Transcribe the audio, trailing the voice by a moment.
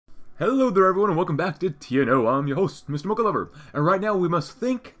Hello there everyone and welcome back to TNO. I'm your host, Mr. Mocha Lover, and right now we must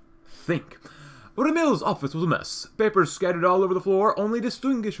think. Ramil's office was a mess. Papers scattered all over the floor, only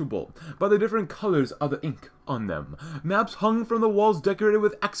distinguishable by the different colors of the ink on them. Maps hung from the walls decorated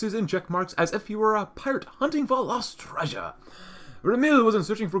with X's and check marks as if he were a pirate hunting for lost treasure. Ramil wasn't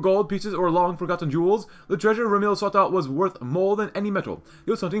searching for gold pieces or long-forgotten jewels. The treasure Ramil sought out was worth more than any metal.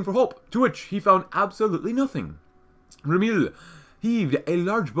 He was hunting for hope, to which he found absolutely nothing. Ramil heaved a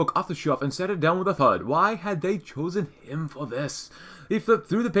large book off the shelf and set it down with a thud. Why had they chosen him for this? He flipped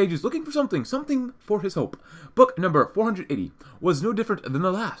through the pages looking for something for his hope. Book number 480 was no different than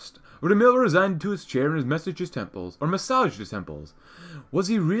the last. Ramil resigned to his chair and massaged his temples. Was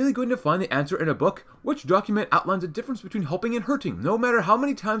he really going to find the answer in a book? Which document outlines the difference between helping and hurting? No matter how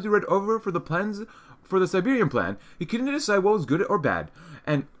many times he read over for the Siberian plan, he couldn't decide what was good or bad,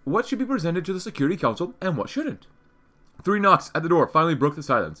 and what should be presented to the Security Council and what shouldn't. 3 knocks at the door finally broke the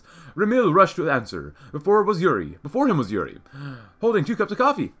silence. Ramil rushed to answer. Before him was Yuri, holding 2 cups of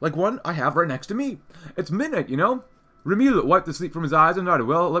coffee, like one I have right next to me. It's midnight, you know? Ramil wiped the sleep from his eyes and nodded.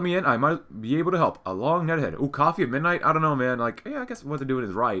 Well, let me in. I might be able to help. A long night ahead. Ooh, coffee at midnight? I don't know, man. Like, yeah, I guess what they're doing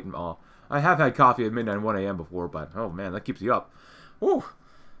is right and all. I have had coffee at midnight and 1 a.m. before, but, oh, man, that keeps you up. Ooh.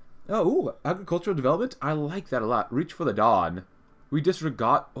 Oh, ooh, agricultural development? I like that a lot. Reach for the dawn. We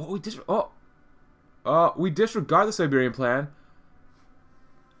disregard the Siberian plan.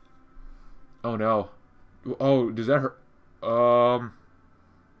 Oh, no. Oh, does that hurt?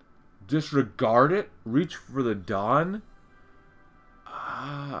 Disregard it? Reach for the dawn?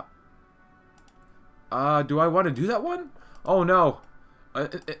 Do I want to do that one? Oh, no.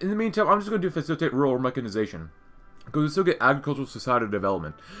 In the meantime, I'm just going to facilitate rural mechanization, because we still get agricultural societal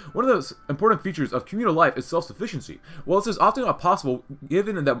development. One of the important features of communal life is self-sufficiency. While this is often not possible,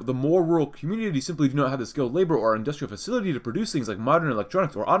 given that the more rural communities simply do not have the skilled labor or industrial facility to produce things like modern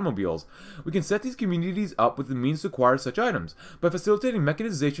electronics or automobiles, we can set these communities up with the means to acquire such items. By facilitating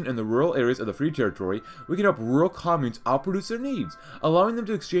mechanization in the rural areas of the Free Territory, we can help rural communes outproduce their needs, allowing them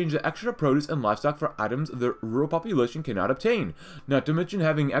to exchange the extra produce and livestock for items the rural population cannot obtain. Not to mention,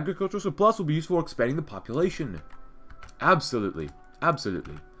 having agricultural surplus will be useful for expanding the population. Absolutely.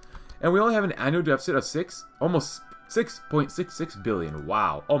 Absolutely. And we only have an annual deficit of almost 6.66 billion.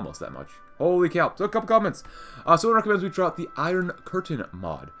 Wow. Almost that much. Holy cow. So a couple comments. Someone recommends we try out the Iron Curtain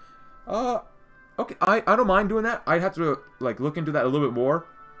mod. Okay. I don't mind doing that. I'd have to, like, look into that a little bit more.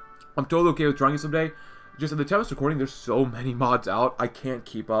 I'm totally okay with trying it someday. Just at the time of recording, there's so many mods out. I can't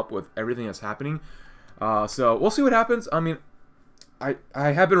keep up with everything that's happening. So we'll see what happens. I mean, I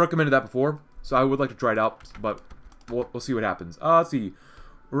have been recommended that before, so I would like to try it out, but we'll see what happens. Let's see.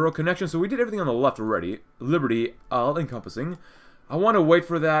 Rural connection. So we did everything on the left already. Liberty, all-encompassing. I want to wait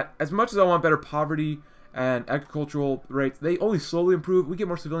for that. As much as I want better poverty and agricultural rates, they only slowly improve. We get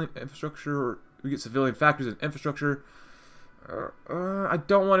more civilian infrastructure, or we get civilian factors in infrastructure. I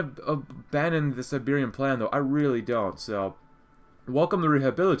don't want to abandon the Siberian plan, though. I really don't. So, welcome the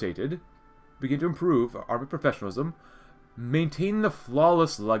rehabilitated. Begin to improve army professionalism. Maintain the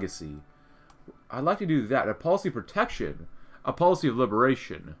flawless legacy. I'd like to do that. A policy of protection. A policy of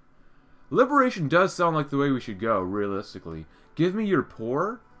liberation. Liberation does sound like the way we should go, realistically. Give me your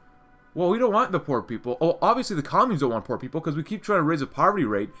poor? Well, we don't want the poor people. Oh, obviously the communes don't want poor people, because we keep trying to raise the poverty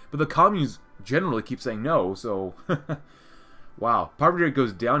rate, but the communes generally keep saying no, so... Wow. Poverty rate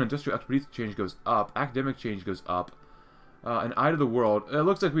goes down, industrial expertise change goes up, academic change goes up. An eye to the world. It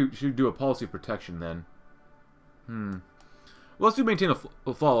looks like we should do a policy of protection, then. Well, let's do maintain a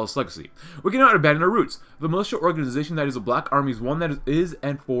flawless legacy. We cannot abandon our roots. The militia organization that is a black army is one that is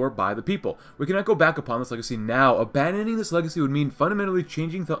and for by the people. We cannot go back upon this legacy now. Abandoning this legacy would mean fundamentally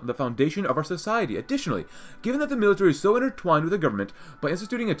changing the foundation of our society. Additionally, given that the military is so intertwined with the government, by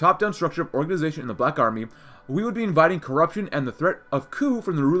instituting a top-down structure of organization in the black army, we would be inviting corruption and the threat of coup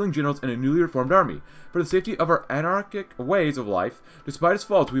from the ruling generals in a newly reformed army. For the safety of our anarchic ways of life, despite its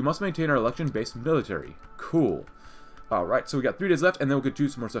faults, we must maintain our election-based military. Cool. Alright, so we got 3 days left, and then we could do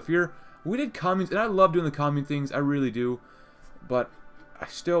some more stuff here. We did communes, and I love doing the commune things, I really do. But I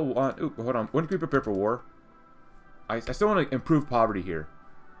still want... Ooh, hold on. When can we prepare for war? I still want to improve poverty here.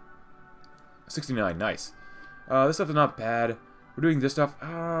 69, nice. This stuff is not bad. We're doing this stuff.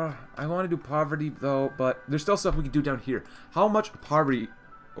 I want to do poverty, though, but there's still stuff we can do down here. How much poverty...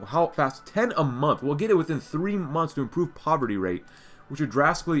 How fast? 10 a month. We'll get it within 3 months to improve poverty rate, which would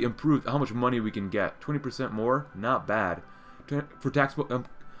drastically improve how much money we can get. 20% more? Not bad. For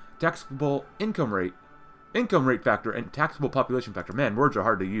taxable income rate factor, and taxable population factor. Man, words are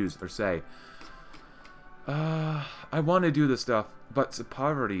hard to use or say. I want to do this stuff, but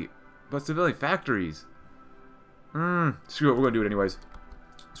poverty. But civilian factories. Screw it, we're going to do it anyways.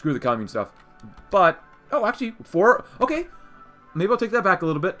 Screw the commune stuff. But, oh, actually, 4, okay. Maybe I'll take that back a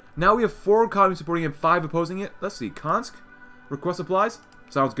little bit. Now we have 4 communes supporting it and 5 opposing it. Let's see, Kansk, request supplies.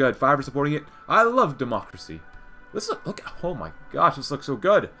 Sounds good. 5 are supporting it. I love democracy. Look, oh my gosh, this looks so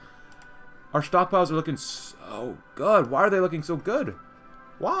good. Our stockpiles are looking so good. Why are they looking so good?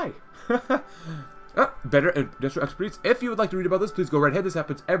 Why? Better industrial expertise. If you would like to read about this, please go right ahead. This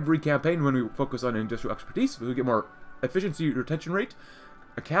happens every campaign when we focus on industrial expertise. We get more efficiency, retention rate,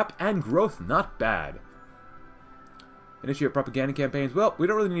 a cap, and growth. Not bad. Initiate propaganda campaigns. Well, we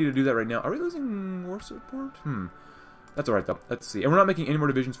don't really need to do that right now. Are we losing war support? That's alright though. Let's see. And we're not making any more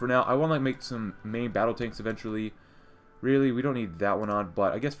divisions for now. I want to like make some main battle tanks eventually. Really, we don't need that one on,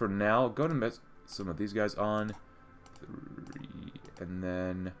 but I guess for now, go ahead and met some of these guys on. 3, and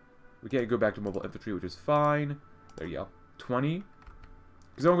then we can't go back to mobile infantry, which is fine. There you go. 20.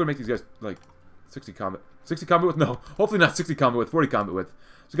 Because I'm going to make these guys like 60 combat. 60 combat with? No. Hopefully not 60 combat with, 40 combat with.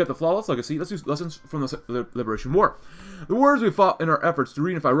 So we got the Flawless Legacy. Let's do lessons from the Liberation War. The wars we fought in our efforts to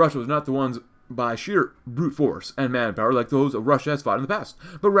reunify Russia was not the ones by sheer brute force and manpower like those Russia has fought in the past,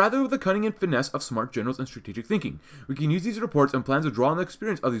 but rather with the cunning and finesse of smart generals and strategic thinking. We can use these reports and plans to draw on the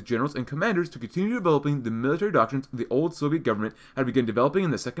experience of these generals and commanders to continue developing the military doctrines the old Soviet government had begun developing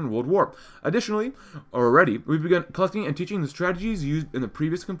in the Second World War. Additionally, already, we've begun collecting and teaching the strategies used in the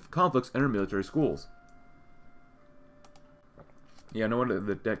previous conflicts in our military schools. Yeah, no wonder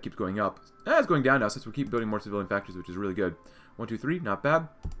the debt keeps going up. It's going down now since we keep building more civilian factories, which is really good. 1, 2, 3, not bad.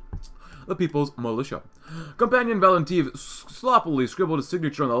 The People's Militia. Companion Valentiv sloppily scribbled his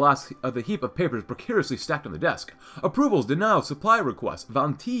signature on the last of the heap of papers precariously stacked on the desk. Approvals, denials, supply requests.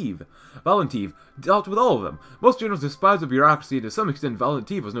 Valentiv dealt with all of them. Most generals despised the bureaucracy, and to some extent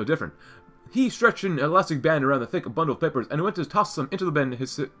Valentiv was no different. He stretched an elastic band around the thick bundle of papers and went to toss them into the bin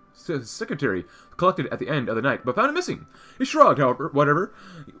his secretary collected at the end of the night, but found it missing. He shrugged, however, whatever.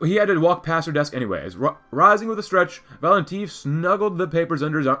 He had to walk past her desk anyways. Rising with a stretch, Valentiv snuggled the papers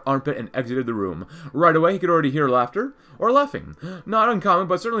under his armpit and exited the room. Right away, he could already hear laughter, or laughing. Not uncommon,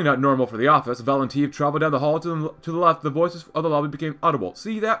 but certainly not normal for the office. Valentiv traveled down the hall to the left. The voices of the lobby became audible.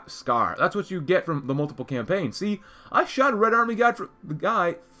 See that? Scar. That's what you get from the multiple campaigns. See? I shot a Red Army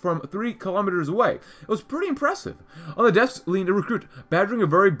guy from 3 kilometers away. It was pretty impressive. On the desk leaned a recruit, badgering a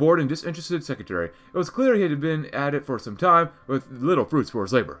very bored and disinterested secretary. It was clear he had been at it for some time, with little fruits for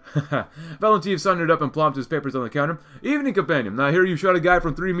his labor. Valentiv sauntered up and plopped his papers on the counter. Evening, companion. I hear you shot a guy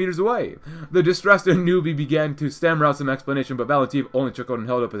from 3 meters away. The distressed newbie began to stammer out some explanation, but Valentiv only chuckled and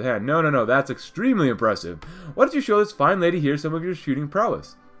held up his hand. No, that's extremely impressive. Why don't you show this fine lady here some of your shooting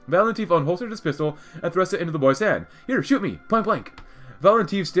prowess? Valentiv unholstered his pistol and thrust it into the boy's hand. Here, shoot me, point blank.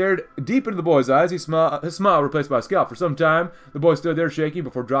 Valentiv stared deep into the boy's eyes, his smile replaced by a scowl. For some time, the boy stood there shaking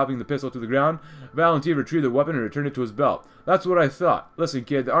before dropping the pistol to the ground. Valentiv retrieved the weapon and returned it to his belt. That's what I thought. Listen,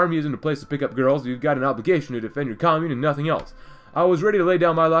 kid, the army isn't a place to pick up girls. You've got an obligation to defend your commune and nothing else. I was ready to lay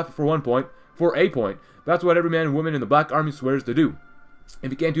down my life for a point. That's what every man and woman in the Black Army swears to do.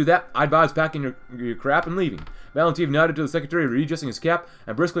 If you can't do that, I advise packing your crap and leaving. Valentiv nodded to the secretary, readjusting his cap,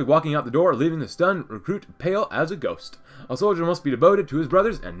 and briskly walking out the door, leaving the stunned recruit pale as a ghost. A soldier must be devoted to his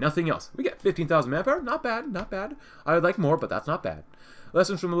brothers and nothing else. We get 15,000 manpower. Not bad, not bad. I would like more, but that's not bad.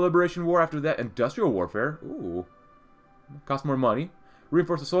 Lessons from the Liberation War after that. Industrial warfare. Ooh. Cost more money.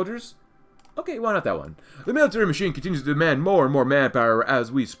 Reinforce the soldiers. Okay, why not that one? The military machine continues to demand more and more manpower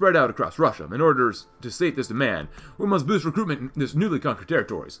as we spread out across Russia. In order to sate this demand, we must boost recruitment in this newly conquered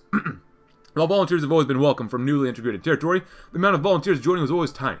territories. While volunteers have always been welcome from newly integrated territory, the amount of volunteers joining was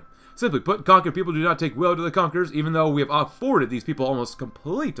always tiny. Simply put, conquered people do not take well to the conquerors, even though we have afforded these people almost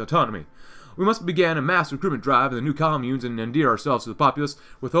complete autonomy. We must begin a mass recruitment drive in the new communes and endear ourselves to the populace,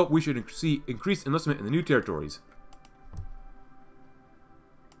 with hope we should see increased enlistment in the new territories.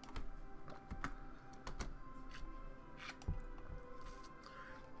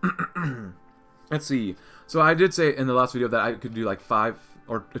 Let's see. So I did say in the last video that I could do like 5,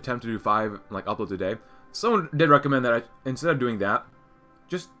 or attempt to do 5 like uploads a day. Someone did recommend that I, instead of doing that,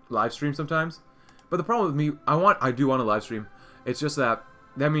 just live stream sometimes. But the problem with me, I do want to live stream. It's just that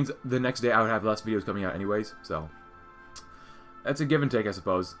means the next day I would have less videos coming out anyways. So that's a give and take, I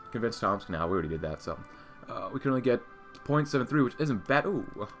suppose. Convince Tomsk. Now we already did that. So we can only get 0.73, which isn't bad.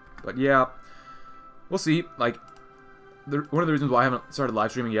 Ooh, but yeah, we'll see. Like. One of the reasons why I haven't started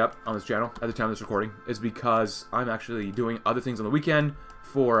live streaming yet on this channel at the time of this recording is because I'm actually doing other things on the weekend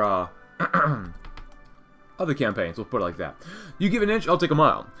for other campaigns, we'll put it like that. You give an inch, I'll take a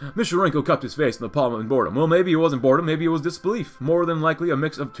mile. Misharenko cupped his face in the palm in boredom. Well, maybe it wasn't boredom, maybe it was disbelief. More than likely a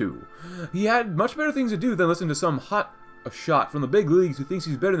mix of two. He had much better things to do than listen to some hot a shot from the big leagues who thinks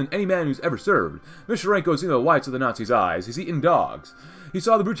he's better than any man who's ever served. Misharenko has seen the whites of the Nazis' eyes. He's eaten dogs. He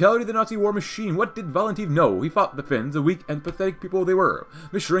saw the brutality of the Nazi war machine. What did Valentiv know? He fought the Finns, the weak and pathetic people they were.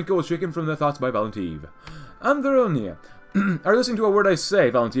 Misharenko was shaken from their thoughts by Valentiv. Andronia. Are you listening to a word I say?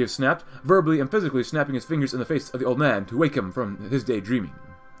 Valentiv snapped, verbally and physically snapping his fingers in the face of the old man to wake him from his daydreaming.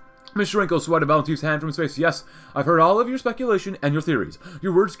 Misharenko swatted Valentiv's hand from his face. Yes, I've heard all of your speculation and your theories.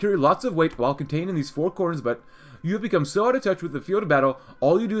 Your words carry lots of weight while contained in these four corners, but you have become so out of touch with the field of battle,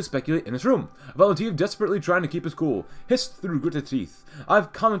 all you do is speculate in this room. Valentiv, desperately trying to keep his cool, hissed through gritted teeth.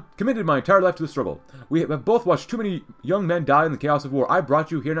 I've committed my entire life to the struggle. We have both watched too many young men die in the chaos of war. I brought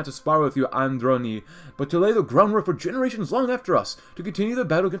you here not to spar with you, Androni, but to lay the groundwork for generations long after us, to continue the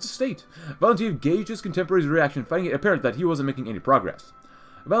battle against the state. Valentiv gauged his contemporary's reaction, finding it apparent that he wasn't making any progress.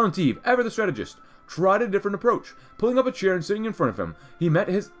 Valentiv, ever the strategist, tried a different approach. Pulling up a chair and sitting in front of him, he met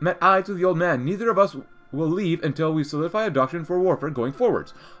eyes with the old man. Neither of us will leave until we solidify a doctrine for warfare going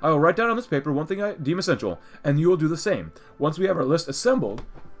forwards. I will write down on this paper one thing I deem essential, and you will do the same. Once we have our list assembled,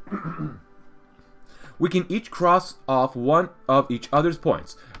 we can each cross off one of each other's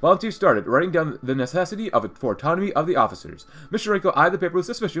points. Valentiv started, writing down the necessity for autonomy of the officers. Misharenko eyed the paper with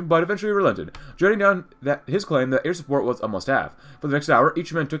suspicion, but eventually relented, jotting down his claim that air support was a must-have. For the next hour,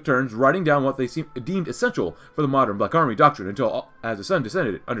 each man took turns writing down what they deemed essential for the modern Black Army doctrine until, as the sun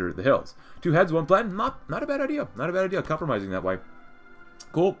descended under the hills. Two heads, one plan. Not a bad idea. Not a bad idea. Compromising that way.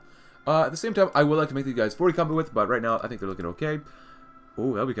 Cool. At the same time, I would like to make these guys 40 combat with, but right now I think they're looking okay.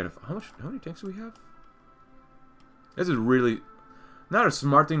 Oh, that'll be kind of... How many tanks do we have? This is really not a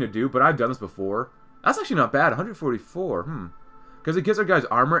smart thing to do, but I've done this before. That's actually not bad. 144. Because it gives our guys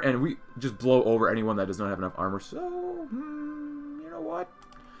armor, and we just blow over anyone that does not have enough armor. So, you know what?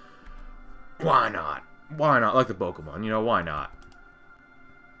 Why not? Why not? Like the Pokemon, you know, why not?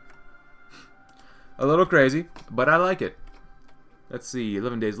 A little crazy, but I like it. Let's see,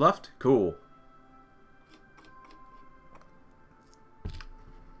 11 days left. Cool.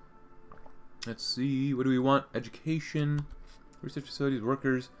 Let's see, what do we want? Education, research facilities,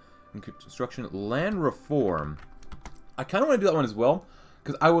 workers, and construction, land reform. I kind of want to do that one as well,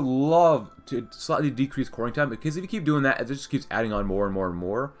 because I would love to slightly decrease coring time, because if you keep doing that, it just keeps adding on more and more and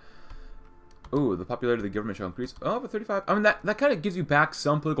more. Oh, the popularity of the government shall increase. Oh, but 35. I mean, that kind of gives you back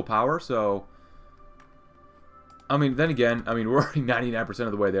some political power, so... I mean, then again, I mean, we're already 99%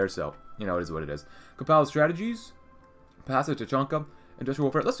 of the way there, so, you know, it is what it is. Compile strategies, pass it to Chonka, industrial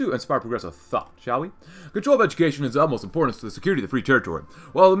warfare. Let's do inspire progressive thought, shall we? Control of education is of utmost importance to the security of the free territory.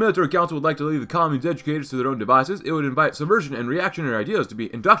 While the military council would like to leave the communes educators to their own devices, it would invite subversion and reactionary ideas to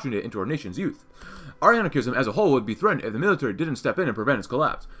be indoctrinated into our nation's youth. Our anarchism as a whole would be threatened if the military didn't step in and prevent its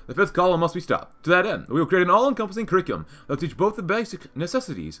collapse. The fifth column must be stopped. To that end, we will create an all-encompassing curriculum that will teach both the basics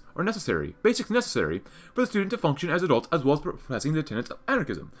necessary for the student to function as adults, as well as professing the tenets of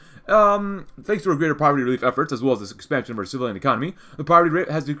anarchism. Thanks to our greater poverty relief efforts, as well as this expansion of our civilian economy, the poverty rate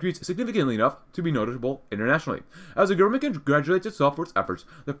has decreased significantly enough to be noticeable internationally. As the government congratulates itself for its efforts,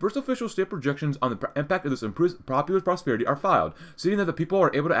 the first official state projections on the impact of this improved popular prosperity are filed, stating that the people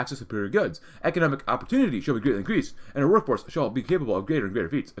are able to access superior goods, economic opportunity shall be greatly increased, and our workforce shall be capable of greater and greater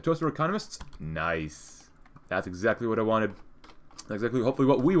feats. A toast for economists? Nice. That's exactly what I wanted. Exactly, hopefully,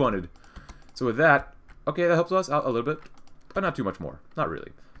 what we wanted. So with that, okay, that helps us out a little bit, but not too much more. Not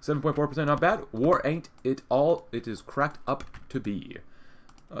really. 7.4%, not bad. War ain't it all it is cracked up to be.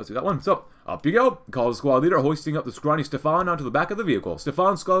 Let's do that one. So, up you go. Call the squad leader, hoisting up the scrawny Stefan onto the back of the vehicle.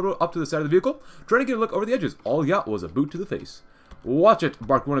 Stefan scuttled up to the side of the vehicle, trying to get a look over the edges. All he got was a boot to the face. Watch it,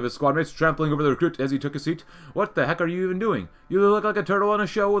 barked one of his squad mates, trampling over the recruit as he took his seat. What the heck are you even doing? You look like a turtle on a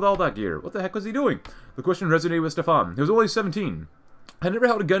show with all that gear. What the heck was he doing? The question resonated with Stefan. He was only 17. Had never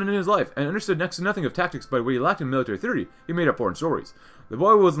held a gun in his life, and understood next to nothing of tactics, but what he lacked in military theory, he made up for in stories. The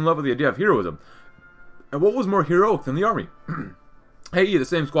boy was in love with the idea of heroism. And what was more heroic than the army? Hey, the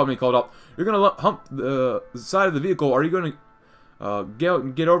same squad mate called up. You're going to hump the side of the vehicle. Are you going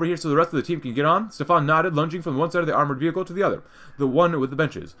to get over here so the rest of the team can get on? Stefan nodded, lunging from one side of the armored vehicle to the other, the one with the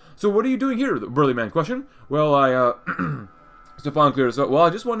benches. So what are you doing here? The burly man questioned. Well, Stefan cleared us up. Well, I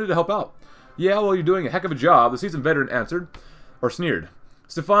just wanted to help out. Yeah, well, you're doing a heck of a job, the seasoned veteran answered, or sneered.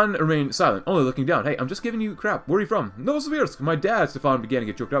 Stefan remained silent, only looking down. Hey, I'm just giving you crap. Where are you from? Novosibirsk. My dad, Stefan began to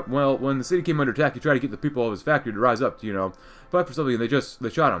get choked up. Well, when the city came under attack, he tried to get the people of his factory to rise up, you know, fight for something, and they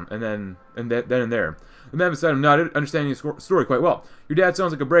shot him, then and there. The man beside him nodded, understanding his story quite well. Your dad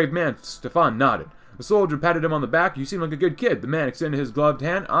sounds like a brave man. Stefan nodded. The soldier patted him on the back. You seem like a good kid. The man extended his gloved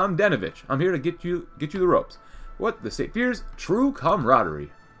hand. I'm Danovich. I'm here to get you the ropes. What the state fears? True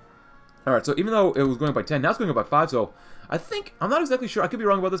camaraderie. Alright, so even though it was going up by 10, now it's going up by 5, so I think, I'm not exactly sure, I could be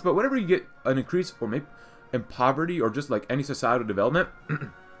wrong about this, but whenever you get an increase, or maybe, in poverty or just like any societal development,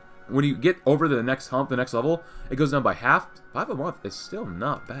 when you get over the next hump, the next level, it goes down by half. 5 a month is still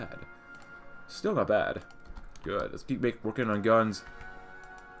not bad. Still not bad. Good. Let's keep working on guns.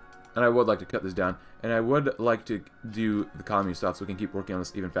 And I would like to cut this down. And I would like to do the economy stuff so we can keep working on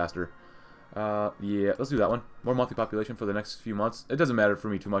this even faster. Yeah, let's do that one. More monthly population for the next few months. It doesn't matter for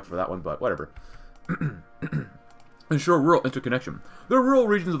me too much for that one, but whatever. Ensure rural interconnection. There are rural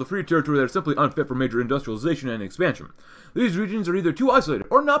regions of the Free Territory that are simply unfit for major industrialization and expansion. These regions are either too isolated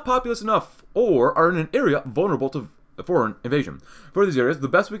or not populous enough, or are in an area vulnerable to foreign invasion. For these areas, the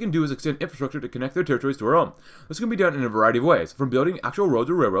best we can do is extend infrastructure to connect their territories to our own. This can be done in a variety of ways, from building actual roads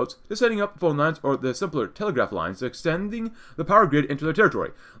or railroads, to setting up phone lines or the simpler telegraph lines, to extending the power grid into their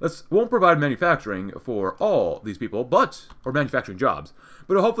territory. This won't provide manufacturing for all these people, or manufacturing jobs,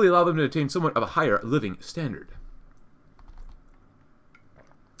 but it'll hopefully allow them to attain somewhat of a higher living standard.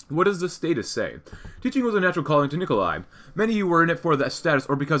 What does the status say? Teaching was a natural calling to Nikolai. Many were in it for that status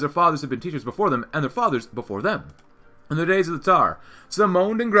or because their fathers had been teachers before them and their fathers before them. In the days of the Tsar, some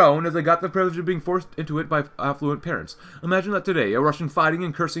moaned and groaned as they got the privilege of being forced into it by affluent parents. Imagine that today, a Russian fighting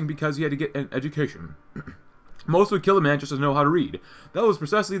and cursing because he had to get an education. Most would kill a man just to know how to read. That was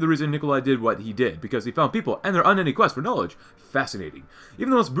precisely the reason Nikolai did what he did, because he found people and their unending quest for knowledge fascinating.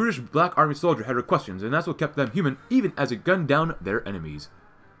 Even the most brutish black army soldier had her questions, and that's what kept them human even as it gunned down their enemies.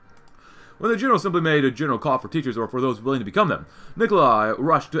 When the general simply made a general call for teachers or for those willing to become them, Nikolai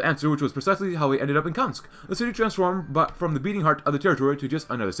rushed to answer, which was precisely how he ended up in Kansk, the city transformed from the beating heart of the territory to just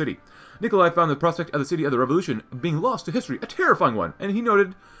another city. Nikolai found the prospect of the city of the revolution being lost to history a terrifying one, and he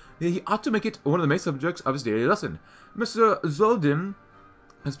noted that he ought to make it one of the main subjects of his daily lesson. Mr. Zoldin,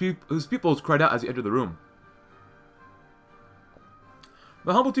 his pupils cried out as he entered the room.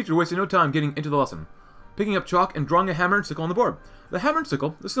 The humble teacher wasted no time getting into the lesson, picking up chalk and drawing a hammer and sickle on the board. The hammer and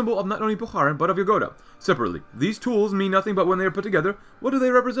sickle, the symbol of not only Bukharin, but of Yagoda. Separately, these tools mean nothing but when they are put together, what do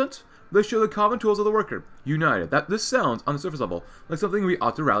they represent? They show the common tools of the worker, united. This sounds, on the surface level, like something we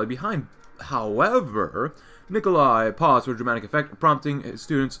ought to rally behind. However, Nikolai paused for dramatic effect, prompting his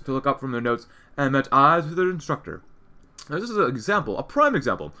students to look up from their notes and met eyes with their instructor. Now, this is an example, a prime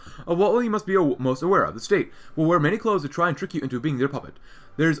example, of what you must be most aware of. The state will wear many clothes to try and trick you into being their puppet.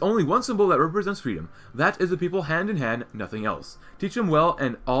 There is only one symbol that represents freedom. That is the people hand in hand, nothing else. Teach them well,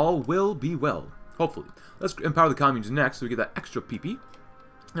 and all will be well. Hopefully. Let's empower the communes next, so we get that extra PP.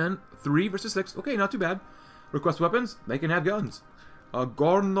 And 3 versus 6. Okay, not too bad. Request weapons. They can have guns.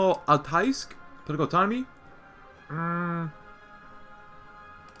 Gorno-Altaisk. Political autonomy.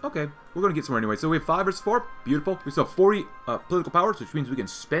 Okay, we're going to get somewhere anyway. So we have 5 versus 4. Beautiful. We still have 40 political powers, which means we can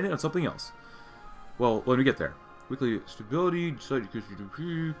spend it on something else. Well, when we get there. Weekly stability.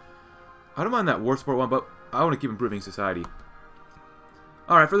 I don't mind that war support one, but I want to keep improving society.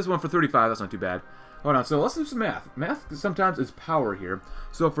 Alright, for this one, for 35, that's not too bad. Hold on, so let's do some math. Math sometimes is power here.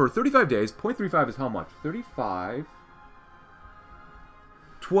 So for 35 days, 0.35 is how much? 35...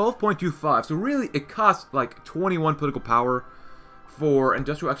 12.25. So really, it costs like 21 political power for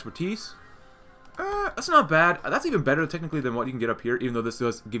industrial expertise. That's not bad. That's even better technically than what you can get up here, even though this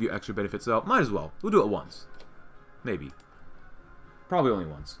does give you extra benefits. So might as well. We'll do it once. Maybe. Probably only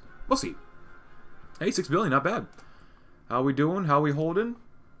once. We'll see. Hey, 6 billion, not bad. How we doing? How we holding?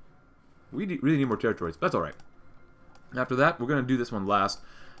 We really need more territories. That's alright. After that, we're going to do this one last.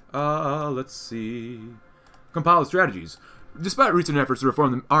 Let's see. Compile the strategies. Despite recent efforts to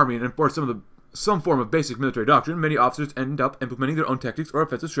reform the army and enforce some form of basic military doctrine, many officers end up implementing their own tactics or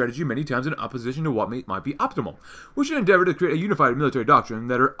offensive strategy many times in opposition to what might be optimal. We should endeavor to create a unified military doctrine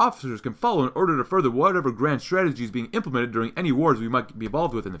that our officers can follow in order to further whatever grand strategies being implemented during any wars we might be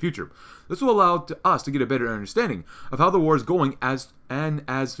involved with in the future. This will allow us to get a better understanding of how the war is going as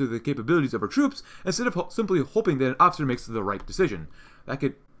to the capabilities of our troops, instead of simply hoping that an officer makes the right decision. That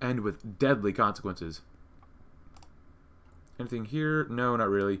could end with deadly consequences. Anything here? No, not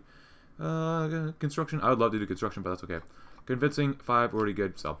really. Construction. I would love to do construction, but that's okay. Convincing, 5, already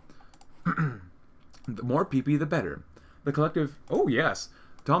good, so. The more PP, the better. The collective. Oh, yes.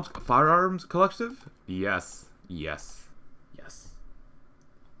 Tom's Firearms Collective? Yes. Yes. Yes.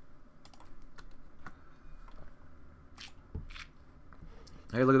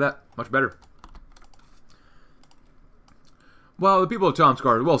 Hey, look at that. Much better. While the people of Tomsk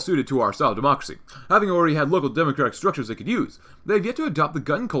are well suited to our style of democracy, having already had local democratic structures they could use, they have yet to adopt the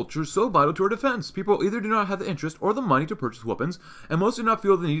gun culture so vital to our defense. People either do not have the interest or the money to purchase weapons, and most do not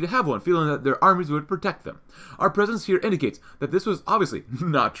feel the need to have one, feeling that their armies would protect them. Our presence here indicates that this was obviously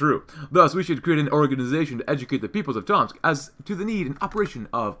not true. Thus, we should create an organization to educate the peoples of Tomsk as to the need and operation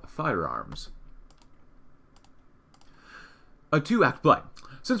of firearms. A 2-act play.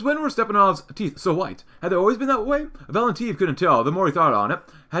 Since when were Stepanov's teeth so white? Had they always been that way? Valentiv couldn't tell, the more he thought on it.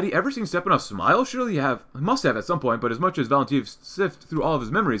 Had he ever seen Stepanov smile? Surely he must have at some point, but as much as Valentiv sifted through all of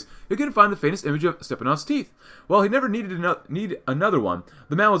his memories, he couldn't find the faintest image of Stepanov's teeth. Well, he never needed another one.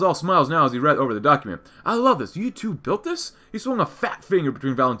 The man was all smiles now as he read over the document. I love this. You two built this? He swung a fat finger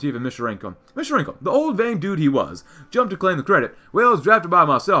between Valentiv and Misharenko. Misharenko, the old vain dude he was, jumped to claim the credit. Well, it was drafted by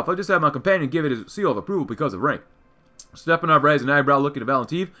myself. I just had my companion give it his seal of approval because of rank. Stepanov raised an eyebrow looking at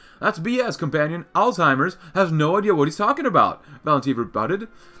Valentiv. That's BS, companion. Alzheimer's has no idea what he's talking about, Valentiv rebutted.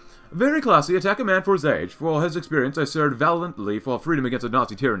 Very classy, attack a man for his age. For all his experience, I served valiantly for freedom against a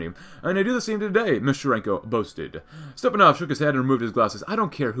Nazi tyranny. And I do the same today, Misharenko boasted. Stepanov shook his head and removed his glasses. I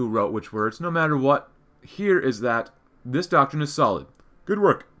don't care who wrote which words, no matter what. Here is that this doctrine is solid. Good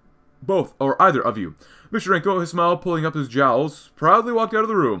work. Both, or either of you. Misharenko, his smile pulling up his jowls, proudly walked out of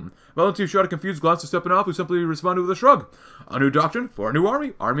the room. Valentiv shot a confused glance to Stepanov, who simply responded with a shrug. A new doctrine for a new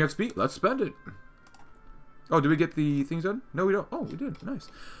army. Army XP, let's spend it. Oh, did we get the things done? No, we don't. Oh, we did. Nice.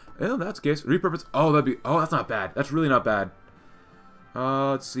 Well, that's the case. Repurpose. Oh, that's not bad. That's really not bad.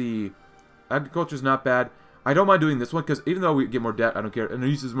 Let's see. Agriculture's not bad. I don't mind doing this one, because even though we get more debt, I don't care. And it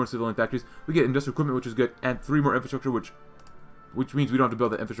uses more civilian factories. We get industrial equipment, which is good, and 3 more infrastructure, which means we don't have to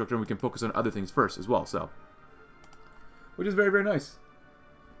build that infrastructure, and we can focus on other things first as well, so. Which is very, very nice.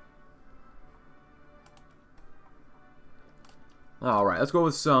 Alright, let's go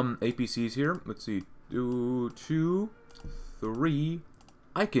with some APCs here. Let's see. 2, 3.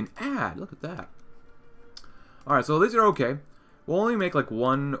 I can add. Look at that. Alright, so these are okay. We'll only make like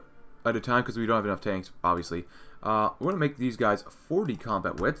 1 at a time because we don't have enough tanks, obviously. We're going to make these guys 40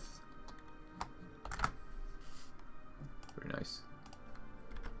 combat width. Very nice.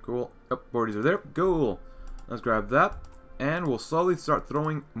 Cool. Oh, 40s are there. Cool. Let's grab that. And we'll slowly start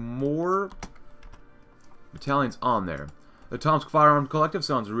throwing more battalions on there. The Tomsk Firearms Collective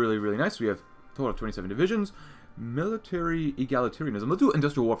sounds really, really nice. We have a total of 27 divisions. Military egalitarianism. Let's do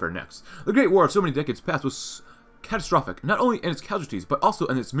industrial warfare next. The Great War of so many decades past was catastrophic, not only in its casualties, but also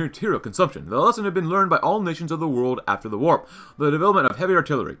in its material consumption. The lesson had been learned by all nations of the world after the war. The development of heavy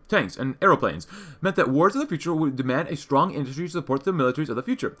artillery, tanks, and aeroplanes meant that wars of the future would demand a strong industry to support the militaries of the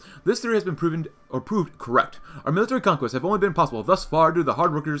future. This theory has been proved correct. Our military conquests have only been possible thus far due to the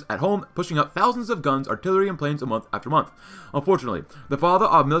hard workers at home pushing out thousands of guns, artillery, and planes a month after month. Unfortunately, the farther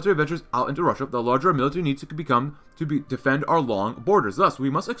our military ventures out into Russia, the larger our military needs to become to defend our long borders. Thus,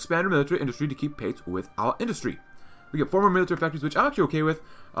 we must expand our military industry to keep pace with our industry. We get 4 more military factories, which I'm actually okay with.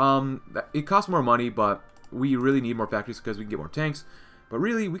 It costs more money, but we really need more factories because we can get more tanks. But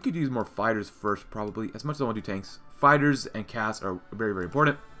really, we could use more fighters first, probably. As much as I want to do tanks, fighters and CAS are very, very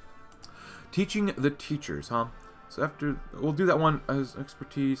important. Teaching the teachers, huh? So after, we'll do that one as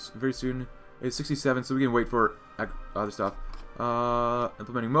expertise very soon. It's 67, so we can wait for other stuff.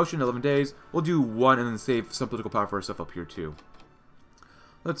 Implementing motion, 11 days. We'll do 1 and then save some political power for our stuff up here too.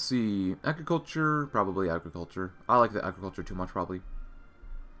 Let's see. Agriculture. Probably agriculture. I like the agriculture too much, probably.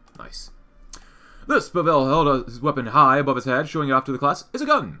 Nice. This Pavel held his weapon high above his head, showing it off to the class. It's a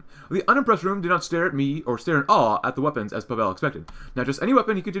gun. The unimpressed room did not stare at me or stare in awe at the weapons as Pavel expected. Not just any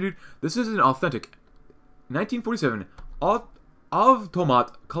weapon, he continued. This is an authentic 1947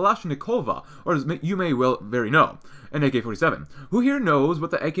 Avtomat Kalashnikova, or as you may well very know, an AK-47. Who here knows what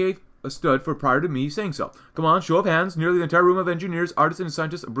the AK stood for prior to me saying so? Come on, show of hands. Nearly the entire room of engineers, artists, and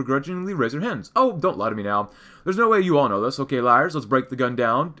scientists begrudgingly raise their hands. Oh, don't lie to me now. There's no way you all know this. Okay, liars, let's break the gun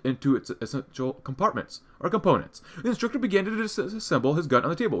down into its essential compartments, or components. The instructor began to disassemble his gun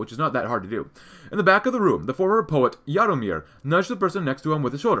on the table, which is not that hard to do. In the back of the room, the former poet, Yaromir, nudged the person next to him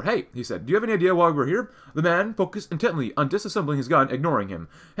with his shoulder. Hey, he said, do you have any idea why we're here? The man focused intently on disassembling his gun, ignoring him.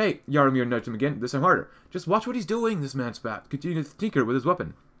 Hey, Yaromir nudged him again, this time harder. Just watch what he's doing, this man spat, continued to tinker with his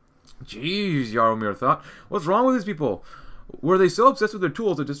weapon. Jeez, Yaromir thought. What's wrong with these people? Were they so obsessed with their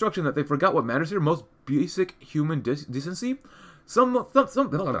tools of destruction that they forgot what matters here? Most basic human decency?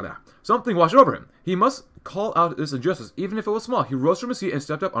 Something washed over him. He must call out this injustice, even if it was small. He rose from his seat and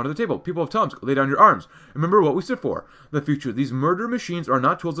stepped up onto the table. People of Tomsk, lay down your arms. Remember what we stood for. The future. These murder machines are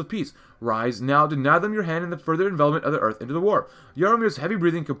not tools of peace. Rise now, deny them your hand in the further envelopment of the earth into the war. Yaromir's heavy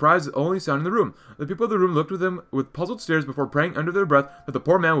breathing comprised the only sound in the room. The people of the room looked at him with puzzled stares before praying under their breath that the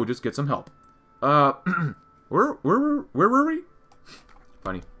poor man would just get some help. Where were we?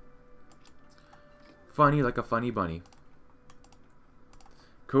 Funny. Funny like a funny bunny.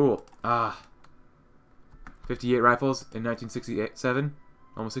 Cool. 58 rifles in 1967.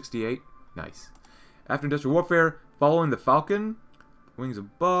 Almost 68. Nice. After industrial warfare, following the Falcon, wings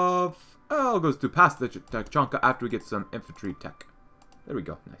above. Oh, goes to past the Tachanka after we get some infantry tech. There we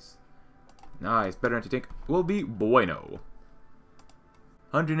go. Nice. Nice. Better anti-tank will be bueno.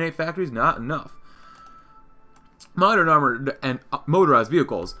 108 factories, not enough. Modern armored and motorized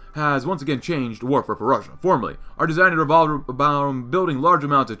vehicles has once again changed warfare for Russia. Formerly, our design revolved around building large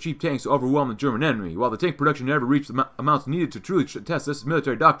amounts of cheap tanks to overwhelm the German enemy, while the tank production never reached the amounts needed to truly test this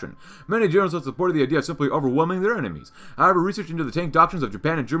military doctrine. Many generals have supported the idea of simply overwhelming their enemies. However, research into the tank doctrines of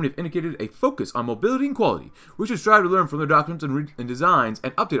Japan and Germany have indicated a focus on mobility and quality. We should strive to learn from their doctrines and designs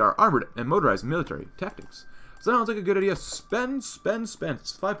and update our armored and motorized military tactics. Sounds like a good idea. Spend.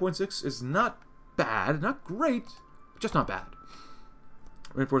 5.6 is not bad, not great, just not bad.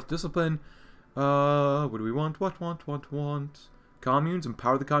 Reinforced discipline. What do we want? What? Communes,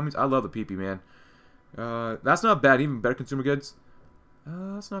 empower the communes. I love the PP, man. That's not bad. Even better consumer goods.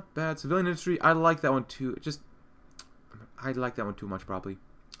 That's not bad. Civilian industry. I like that one too. I like that one too much. Probably.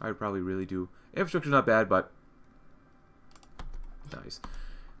 I probably really do. Infrastructure's not bad, but nice.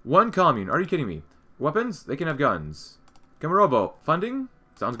 One commune. Are you kidding me? Weapons. They can have guns. Kamarovo. Funding.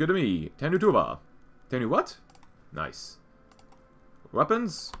 Sounds good to me. Tenutuva. Tenu what? Nice.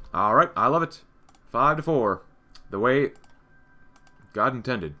 Weapons? Alright, I love it. 5-4. The way God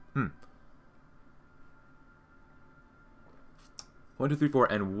intended. 1, 2, 3, 4,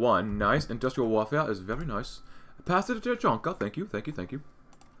 and 1. Nice. Industrial warfare is very nice. Pass it to Chonka. Thank you.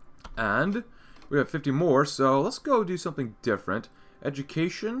 And we have 50 more, so let's go do something different.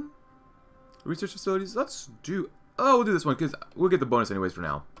 Education. Research facilities. Let's do... Oh, we'll do this one, because we'll get the bonus anyways for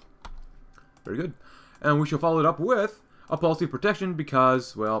now. Very good. And we shall follow it up with a policy of protection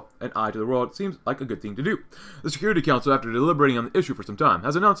because, well, an eye to the world seems like a good thing to do. The Security Council, after deliberating on the issue for some time,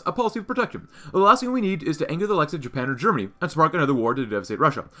 has announced a policy of protection. The last thing we need is to anger the likes of Japan or Germany and spark another war to devastate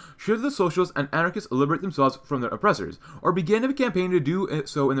Russia. Should the socialists and anarchists liberate themselves from their oppressors, or begin a campaign to do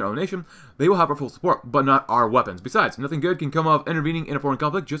so in their own nation, they will have our full support, but not our weapons. Besides, nothing good can come of intervening in a foreign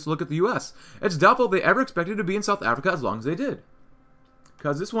conflict. Just look at the US. It's doubtful they ever expected to be in South Africa as long as they did.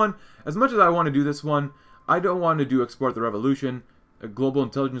 Because this one, as much as I want to do this one, I don't want to do export the revolution, global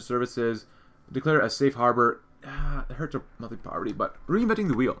intelligence services, declare a safe harbor. It hurts our monthly poverty, but reinventing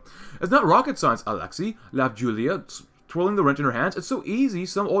the wheel. It's not rocket science, Alexei, laughed Julia, twirling the wrench in her hands. It's so easy,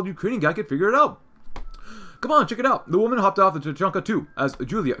 some old Ukrainian guy could figure it out. Come on, check it out. The woman hopped off the Tachanka too, as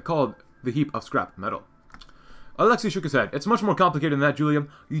Julia called the heap of scrap metal. Alexei shook his head. It's much more complicated than that, Julia.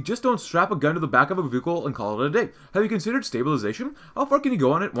 You just don't strap a gun to the back of a vehicle and call it a day. Have you considered stabilization? How far can you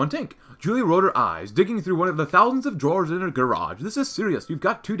go on it? One tank. Julia rolled her eyes, digging through one of the thousands of drawers in her garage. This is serious. You've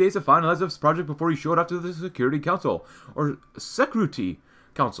got 2 days to finalize this project before you show it up to the Security Council. Or Security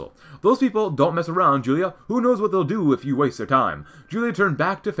Council. Those people don't mess around, Julia. Who knows what they'll do if you waste their time? Julia turned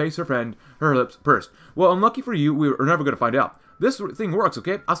back to face her friend, her lips pursed. Well, unlucky for you, we're never going to find out. This thing works,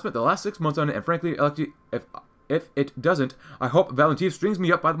 okay? I spent the last 6 months on it, and frankly, Alexei, if it doesn't, I hope Valentin strings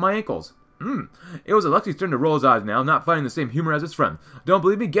me up by my ankles. It was Alexei's turn to roll his eyes now, not finding the same humor as his friend. Don't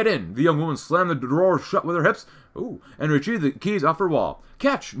believe me? Get in. The young woman slammed the drawer shut with her hips, and retrieved the keys off her wall.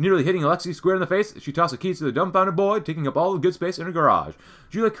 Catch! Nearly hitting Alexei square in the face, she tossed the keys to the dumbfounded boy, taking up all the good space in her garage.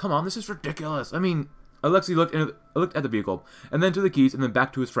 Julia, come on, this is ridiculous. I mean... Alexei looked at the vehicle, and then to the keys, and then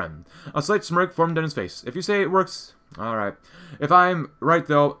back to his friend. A slight smirk formed on his face. If you say it works, alright. If I'm right,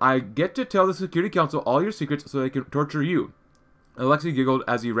 though, I get to tell the Security Council all your secrets so they can torture you. Alexei giggled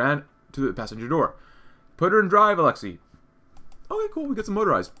as he ran to the passenger door. Put her in drive, Alexei. Okay, cool, we get some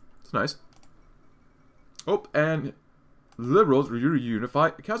motorized. It's nice. Oh, and liberals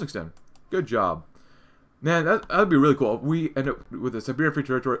reunify Kazakhstan. Good job. Man, that'd be really cool. If we end up with the Siberian Free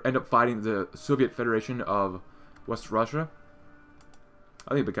Territory, end up fighting the Soviet Federation of West Russia.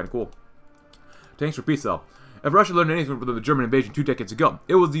 I think it'd be kind of cool. Tanks for peace, though. If Russia learned anything from the German invasion 2 decades ago,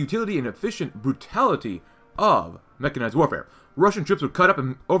 it was the utility and efficient brutality of mechanized warfare. Russian troops were cut up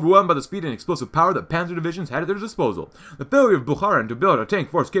and overwhelmed by the speed and explosive power that panzer divisions had at their disposal. The failure of Bukharin to build a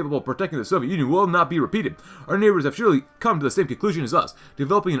tank force capable of protecting the Soviet Union will not be repeated. Our neighbors have surely come to the same conclusion as us.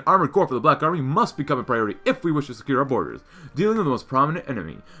 Developing an armored corps for the Black Army must become a priority if we wish to secure our borders. Dealing with the most prominent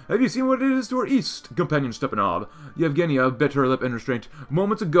enemy. Have you seen what it is to our east, companion Stepanov? Yevgenia bit her lip in restraint.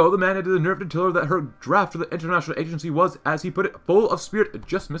 Moments ago, the man had the nerve to tell her that her draft for the international agency was, as he put it, full of spirit,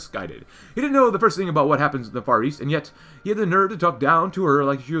 just misguided. He didn't know the first thing about what happens in the Far East, and yet he had the nerve to talk down to her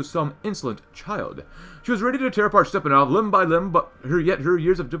like she was some insolent child. She was ready to tear apart Stepanov limb by limb, but her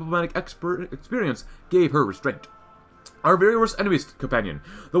years of diplomatic experience gave her restraint. Our very worst enemy's companion,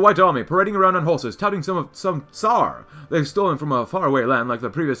 the White Army, parading around on horses, touting some Tsar they've stolen from a faraway land like the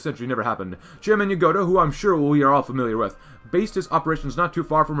previous century never happened. Chairman Yagoda, who I'm sure we are all familiar with, based his operations not too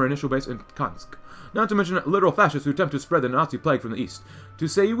far from our initial base in Kansk. Not to mention literal fascists who attempt to spread the Nazi plague from the east. To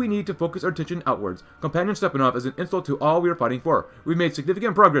say we need to focus our attention outwards, Companion Stepanov is an insult to all we are fighting for. We've made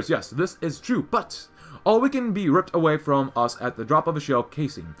significant progress, yes, this is true, but all we can be ripped away from us at the drop of a shell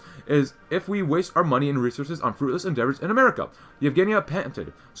casing is if we waste our money and resources on fruitless endeavors in America. Yevgenia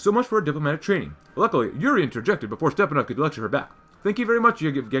panted. So much for her diplomatic training. Luckily, Yuri interjected before Stepanov could lecture her back. Thank you very much,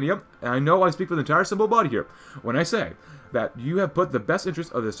 Yevgenia. I know I speak for the entire simple body here when I say that you have put the best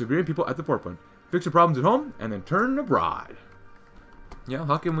interests of the Siberian people at the forefront. Fix your problems at home, and then turn abroad. Yeah,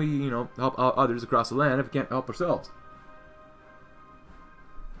 how can we, help others across the land if we can't help ourselves?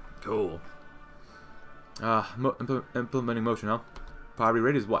 Cool. Implementing motion, huh? Poverty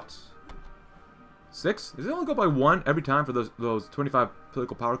rate is what? 6? Does it only go by 1 every time for those 25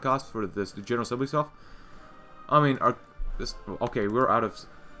 political power costs for the General Assembly stuff? I mean, okay, we're out of...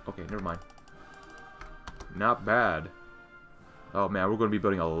 Okay, never mind. Not bad. Oh man, we're going to be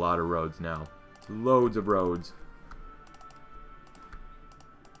building a lot of roads now. Loads of roads.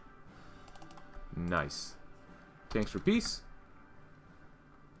 Nice. Thanks for peace.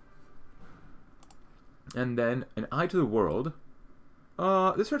 And then an eye to the world.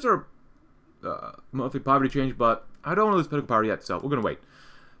 This hurts our monthly poverty change, but I don't want to lose political power yet, so we're going to wait.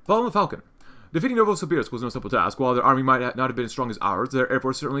 Following the Falcon. Defeating Novosibirsk was no simple task. While their army might not have been as strong as ours, their air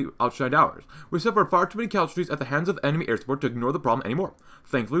force certainly outshined ours. We suffered far too many casualties at the hands of enemy air support to ignore the problem anymore.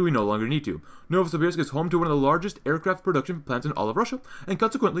 Thankfully, we no longer need to. Novosibirsk is home to one of the largest aircraft production plants in all of Russia, and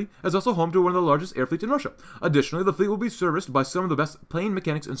consequently, is also home to one of the largest air fleets in Russia. Additionally, the fleet will be serviced by some of the best plane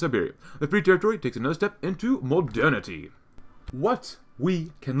mechanics in Siberia. The Free Territory takes another step into modernity. What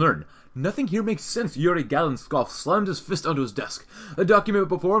we can learn. Nothing here makes sense. Yuri Galanskov slammed his fist onto his desk. The document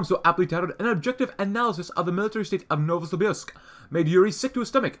before him, so aptly titled An Objective Analysis of the Military State of Novosibirsk, made Yuri sick to his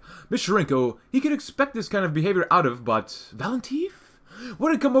stomach. Misharenko, he could expect this kind of behavior out of, but Valentiv?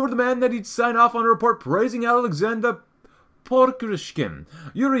 What had come over the man that he'd sign off on a report praising Alexander Porkrishkin?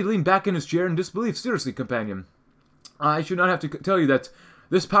 Yuri leaned back in his chair in disbelief. Seriously, companion, I should not have to tell you that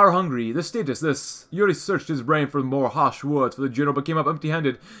this power-hungry, this status, this... Yuri searched his brain for more harsh words, for the general but came up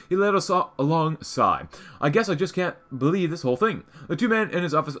empty-handed. He let us a long sigh. I guess I just can't believe this whole thing. The two men in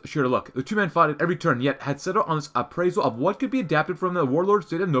his office shared a look. The two men fought at every turn, yet had settled on this appraisal of what could be adapted from the warlord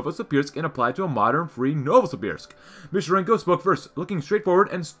state of Novosibirsk and applied to a modern, free Novosibirsk. Misharenko spoke first, looking straightforward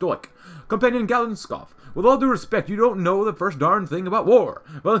and stoic. Companion Galanskov, with all due respect, you don't know the first darn thing about war.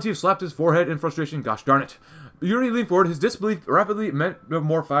 Valentiv slapped his forehead in frustration. Gosh darn it. Yuri leaned forward, his disbelief rapidly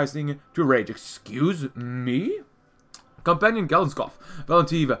metamorphosing to rage. Excuse me? Companion Galanskov.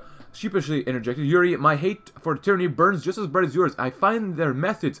 Valentiv sheepishly interjected. Yuri, my hate for tyranny burns just as bright as yours. I find their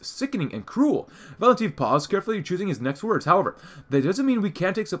methods sickening and cruel. Valentiv paused, carefully choosing his next words. However, that doesn't mean we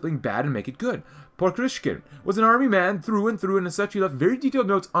can't take something bad and make it good. Porkrishkin was an army man through and through, and as such he left very detailed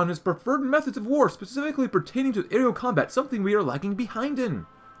notes on his preferred methods of war, specifically pertaining to aerial combat, something we are lagging behind in.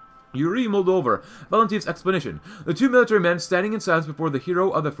 Yuri mulled over Valentiv's explanation, the two military men standing in silence before the hero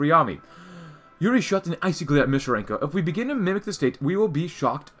of the Free Army. Yuri shut an icy glare at Misharenko. If we begin to mimic the state, we will be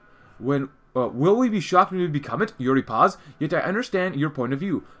shocked when... will we be shocked when we become it? Yuri paused. Yet I understand your point of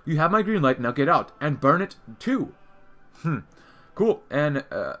view. You have my green light, now get out. And burn it, too. Cool. And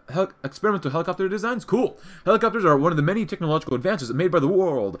experimental helicopter designs? Cool. Helicopters are one of the many technological advances made by the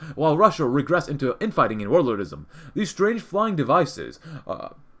world, while Russia regressed into infighting and warlordism. These strange flying devices...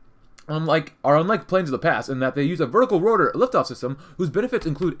 are unlike planes of the past in that they use a vertical rotor liftoff system whose benefits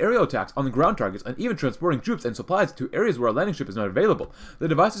include aerial attacks on the ground targets and even transporting troops and supplies to areas where a landing strip is not available. The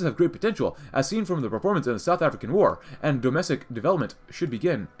devices have great potential, as seen from the performance in the South African War, and domestic development should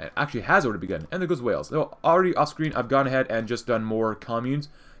begin, and actually has already begun. And there goes Wales. So already off screen, I've gone ahead and just done more communes,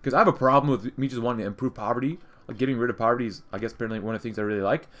 because I have a problem with me just wanting to improve poverty. Like getting rid of poverty is, I guess, apparently one of the things I really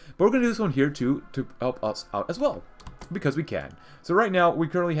like. But we're going to do this one here too, to help us out as well. Because we can. So right now, we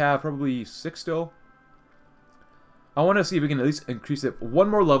currently have probably 6 still. I want to see if we can at least increase it one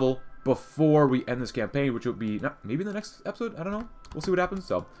more level before we end this campaign, which will be maybe in the next episode. I don't know. We'll see what happens.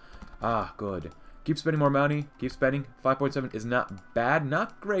 So, good. Keep spending more money. Keep spending. 5.7 is not bad.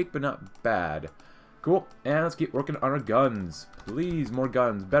 Not great, but not bad. Cool. And let's keep working on our guns. Please, more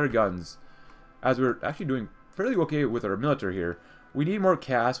guns. Better guns. As we're actually doing fairly okay with our military here. We need more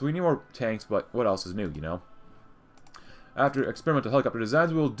CAS. We need more tanks, but what else is new, you know? After experimental helicopter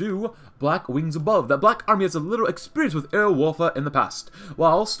designs, we will do Black Wings Above. The Black Army has a little experience with air warfare in the past.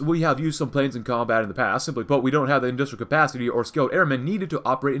 Whilst we have used some planes in combat in the past, simply put, we don't have the industrial capacity or skilled airmen needed to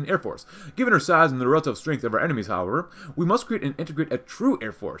operate an air force. Given our size and the relative strength of our enemies, however, we must create and integrate a true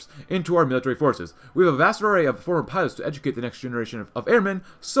air force into our military forces. We have a vast array of former pilots to educate the next generation of airmen,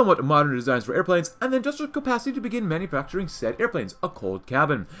 somewhat modern designs for airplanes, and the industrial capacity to begin manufacturing said airplanes. A cold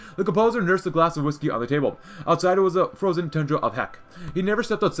cabin. The composer nursed a glass of whiskey on the table. Outside it was a frozen tundra of heck. He never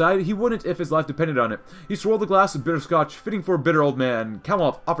stepped outside. He wouldn't if his life depended on it. He swirled a glass of bitter scotch, fitting for a bitter old man.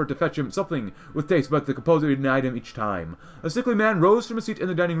 Kamalov offered to fetch him something with taste, but the composer denied him each time. A sickly man rose from a seat in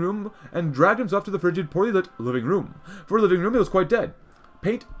the dining room and dragged himself to the frigid, poorly lit living room. For a living room, it was quite dead.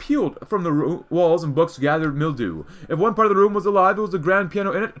 Paint peeled from the walls and books gathered mildew. If one part of the room was alive, it was the grand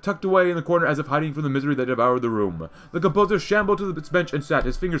piano in it, tucked away in the corner as if hiding from the misery that devoured the room. The composer shambled to its bench and sat,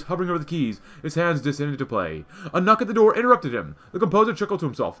 his fingers hovering over the keys, his hands descended to play. A knock at the door interrupted him. The composer chuckled to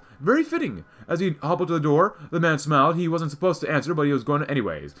himself. Very fitting. As he hobbled to the door, the man smiled. He wasn't supposed to answer, but he was going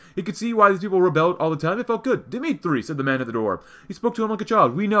anyways. He could see why these people rebelled all the time. It felt good. Dmitri, said the man at the door. He spoke to him like a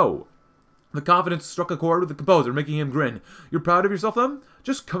child. We know. The confidence struck a chord with the composer, making him grin. You're proud of yourself, then?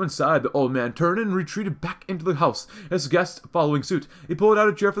 Just come inside. The old man turned and retreated back into the house, his guest following suit. He pulled out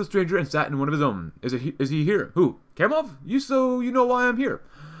a chair for the stranger and sat in one of his own. Is he here? Who? Kamov? You know why I'm here.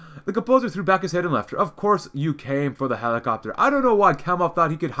 The composer threw back his head in laughter. Of course you came for the helicopter. I don't know why Kamov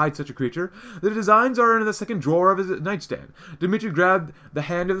thought he could hide such a creature. The designs are in the second drawer of his nightstand. Dmitri grabbed the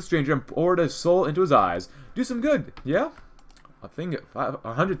hand of the stranger and poured his soul into his eyes. Do some good, yeah?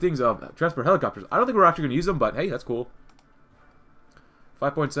 100 things of transport helicopters. I don't think we're actually going to use them, but hey, that's cool.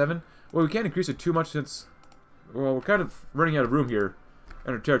 5.7. Well, we can't increase it too much since, well, we're kind of running out of room here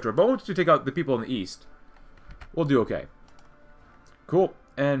in our territory. But once we take out the people in the east, we'll do okay. Cool.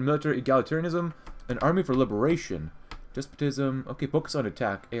 And military egalitarianism, an army for liberation, despotism. Okay, focus on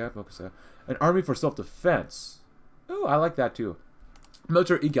attack. AI focus on an army for self-defense. Oh, I like that too.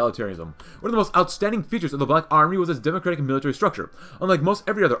 Military egalitarianism. One of the most outstanding features of the Black Army was its democratic military structure. Unlike most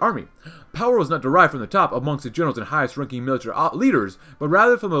every other army, power was not derived from the top amongst the generals and highest-ranking military leaders, but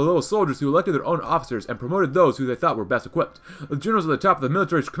rather from the loyal soldiers who elected their own officers and promoted those who they thought were best equipped. The generals at the top of the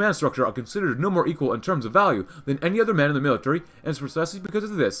military command structure are considered no more equal in terms of value than any other man in the military, and it's precisely because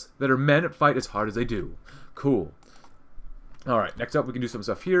of this that our men fight as hard as they do. Cool. Alright, next up we can do some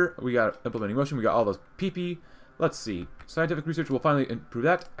stuff here. We got implementing motion, we got all those PP. Let's see. Scientific research will finally improve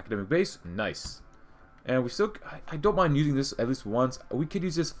that. Academic base. Nice. And we still... I don't mind using this at least once. We could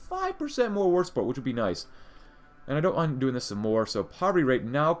use this 5% more war support, which would be nice. And I don't mind doing this some more. So poverty rate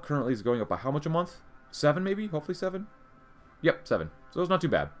now currently is going up by how much a month? 7 maybe? Hopefully 7? Yep, 7. So it's not too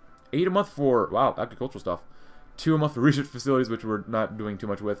bad. 8 a month for... Wow, agricultural stuff. 2 a month for research facilities, which we're not doing too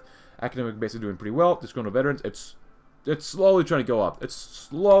much with. Academic base is doing pretty well. Disgruntled veterans. It's slowly trying to go up. It's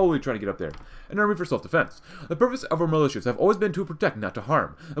slowly trying to get up there. An army for self-defense. The purpose of our militias have always been to protect, not to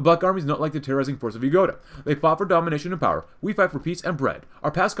harm. The Black Army is not like the terrorizing force of Yugoda. They fought for domination and power. We fight for peace and bread. Our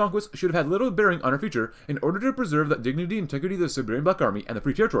past conquests should have had little bearing on our future. In order to preserve the dignity and integrity of the Siberian Black Army and the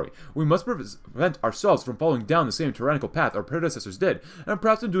Free Territory, we must prevent ourselves from following down the same tyrannical path our predecessors did, and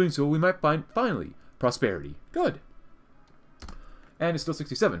perhaps in doing so we might find, finally, prosperity. Good. And it's still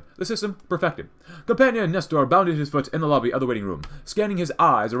 67. The system perfected. Companion Nestor bounded his foot in the lobby of the waiting room. Scanning his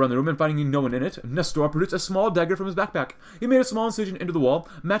eyes around the room and finding no one in it, Nestor produced a small dagger from his backpack. He made a small incision into the wall,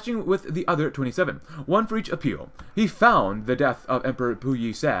 matching with the other 27, one for each appeal. He found the death of Emperor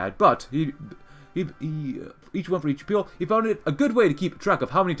Puyi sad, but each one for each appeal, he found it a good way to keep track of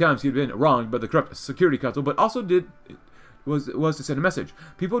how many times he had been wronged by the corrupt Security Council, but also was to send a message.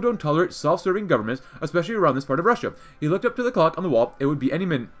 People don't tolerate self-serving governments, especially around this part of Russia. He looked up to the clock on the wall. It would be any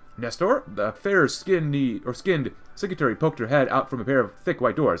minute. Nestor, the fair-skinned secretary, poked her head out from a pair of thick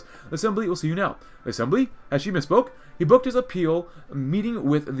white doors. The Assembly will see you now. The Assembly? Has she misspoke? He booked his appeal meeting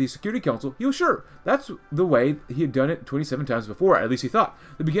with the Security Council. He was sure. That's the way he had done it 27 times before, at least he thought.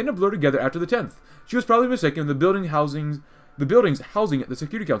 They began to blur together after the 10th. She was probably mistaken. The buildings housing the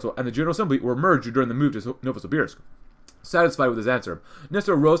Security Council and the General Assembly were merged during the move to Novosibirsk. Satisfied with his answer,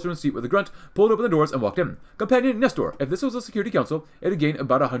 Nestor rose from his seat with a grunt, pulled open the doors, and walked in. Companion Nestor, if this was a Security Council, it had gained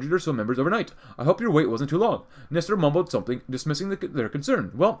about 100 or so members overnight. I hope your wait wasn't too long. Nestor mumbled something, dismissing their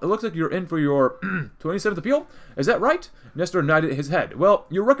concern. Well, it looks like you're in for your 27th appeal? Is that right? Nestor nodded his head. Well,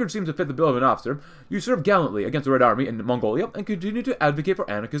 your record seems to fit the bill of an officer. You served gallantly against the Red Army in Mongolia, and continued to advocate for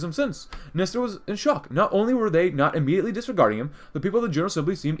anarchism since. Nestor was in shock. Not only were they not immediately disregarding him, the people of the General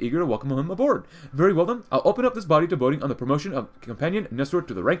Assembly seemed eager to welcome him aboard. Very well then, I'll open up this body to voting on the promotion of Companion Nestor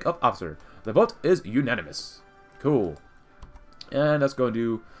to the rank of officer. The vote is unanimous. Cool. And let's go and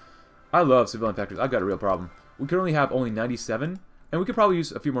do... I love civilian factories. I've got a real problem We currently have only 97, and we could probably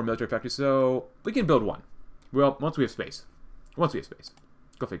use a few more military factories, so we can build one. Well, once we have space. Once we have space.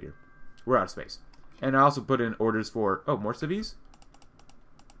 Go figure. We're out of space. And I also put in orders for, oh, more civies?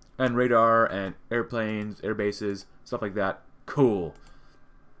 And radar, and airplanes, air bases, stuff like that. Cool.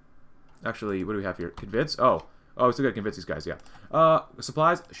 Actually, what do we have here? Convince? Oh, we still gotta convince these guys, yeah.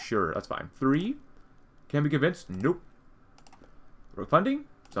 Supplies? Sure, that's fine. 3. Can be convinced? Nope. Funding?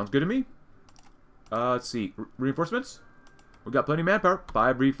 Sounds good to me. Let's see. Reinforcements? We got plenty of manpower.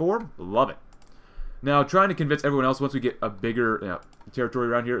 5 reform. Love it. Now, trying to convince everyone else once we get a bigger territory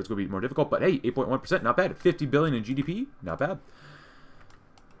around here, it's going to be more difficult. But hey, 8.1%, not bad. 50 billion in GDP, not bad.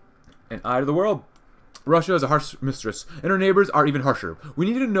 And eye to the world. Russia is a harsh mistress, and our neighbors are even harsher. We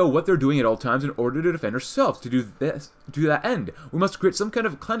need to know what they're doing at all times in order to defend ourselves. To that end, we must create some kind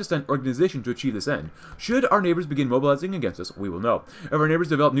of clandestine organization to achieve this end. Should our neighbors begin mobilizing against us, we will know. If our neighbors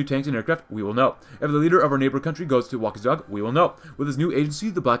develop new tanks and aircraft, we will know. If the leader of our neighbor country goes to walk his dog, we will know. With this new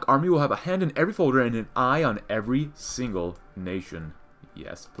agency, the Black Army will have a hand in every folder and an eye on every single nation.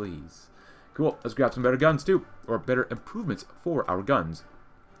 Yes, please. Cool. Let's grab some better guns, too. Or better improvements for our guns.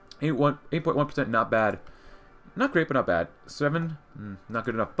 8.1%, not bad. Not great, but not bad. 7, not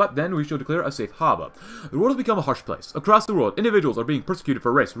good enough. But then we shall declare a safe harbor. The world has become a harsh place. Across the world, individuals are being persecuted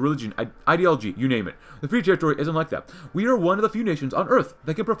for race, religion, ideology, you name it. The free territory isn't like that. We are one of the few nations on Earth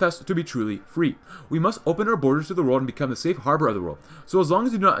that can profess to be truly free. We must open our borders to the world and become the safe harbor of the world. So as long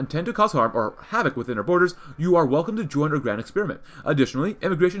as you do not intend to cause harm or havoc within our borders, you are welcome to join our grand experiment. Additionally,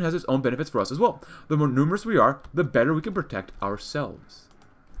 immigration has its own benefits for us as well. The more numerous we are, the better we can protect ourselves.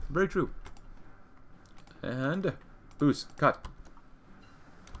 Very true. And boost, cut.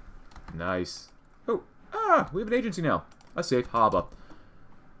 Nice. Oh, we have an agency now. A safe harbor.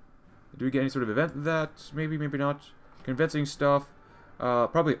 Do we get any sort of event that maybe not? Convincing stuff.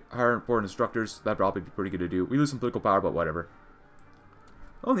 Probably hire foreign instructors. That'd probably be pretty good to do. We lose some political power, but whatever.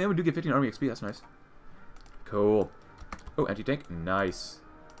 Oh, yeah, we do get 15 army XP. That's nice. Cool. Oh, anti-tank. Nice.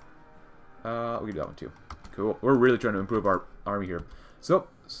 We can do that one too. Cool. We're really trying to improve our army here. So,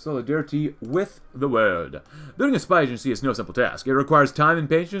 solidarity with the world. Building a spy agency is no simple task. It requires time and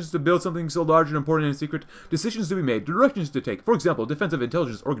patience to build something so large and important and secret. Decisions to be made, directions to take. For example, defensive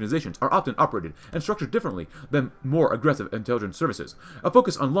intelligence organizations are often operated and structured differently than more aggressive intelligence services. A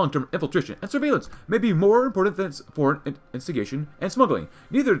focus on long-term infiltration and surveillance may be more important than foreign instigation and smuggling.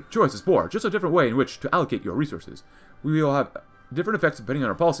 Neither choice is poor, just a different way in which to allocate your resources. We will have different effects depending on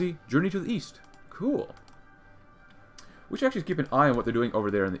our policy. Journey to the east. Cool. We should actually keep an eye on what they're doing over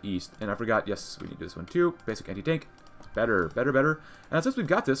there in the east. And I forgot, yes, we need this one too. Basic anti-tank. Better, better, better. And since we've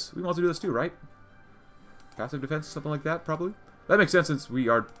got this, we want to do this too, right? Passive defense, something like that, probably. That makes sense since we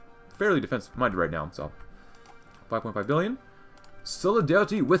are fairly defense-minded right now, so. 5.5 billion.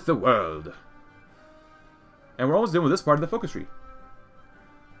 Solidarity with the world. And we're almost done with this part of the focus tree.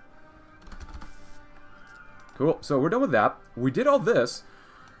 Cool, so we're done with that. We did all this.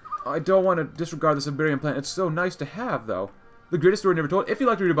 I don't want to disregard the Siberian plan. It's so nice to have, though. The greatest story never told. If you'd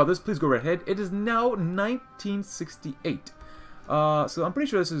like to read about this, please go right ahead. It is now 1968. So I'm pretty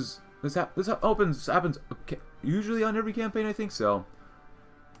sure this happens usually on every campaign, I think so.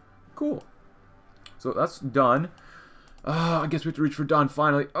 Cool. So that's done. I guess we have to reach for done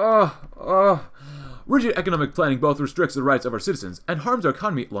finally. Rigid economic planning both restricts the rights of our citizens and harms our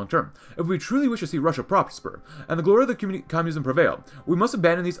economy long term. If we truly wish to see Russia prosper and the glory of the communism prevail, we must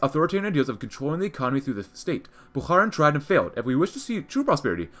abandon these authoritarian ideals of controlling the economy through the state. Bukharin tried and failed. If we wish to see true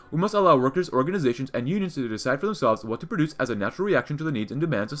prosperity, we must allow workers, organizations, and unions to decide for themselves what to produce as a natural reaction to the needs and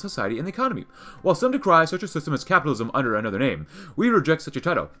demands of society and the economy. While some decry such a system as capitalism under another name, we reject such a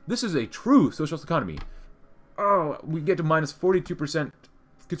title. This is a true socialist economy. Oh, we get to minus 42%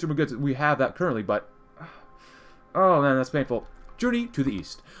 consumer goods. We have that currently, but oh man, that's painful. Journey to the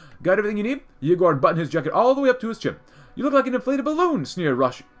east. Got everything you need? Yegor buttoned his jacket all the way up to his chin. You look like an inflated balloon, sneered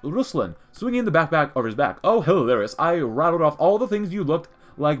Ruslan, swinging the backpack over his back. Oh, hilarious. I rattled off all the things you looked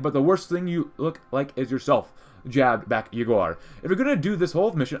like, but the worst thing you look like is yourself, jabbed back Yegor. If you're gonna do this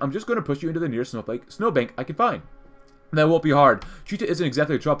whole mission, I'm just gonna push you into the nearest snowbank I can find. That won't be hard. Chita isn't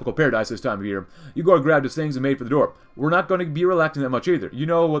exactly a tropical paradise this time of year. Yegor grabbed his things and made for the door. We're not going to be relaxing that much either. You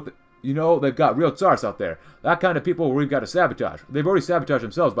know they've got real tsars out there. That kind of people we've got to sabotage. They've already sabotaged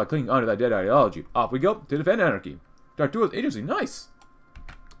themselves by clinging onto that dead ideology. Off we go to defend anarchy. Tartua's agency. Nice.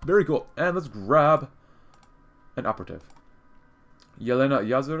 Very cool. And let's grab an operative. Yelena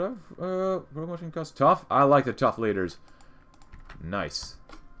Yazarov. Promotion cost. Tough. I like the tough leaders. Nice.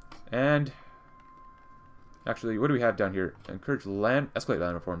 And actually, what do we have down here? Encourage escalate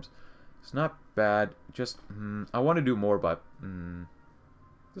land reforms. It's not bad. Just, I want to do more, but,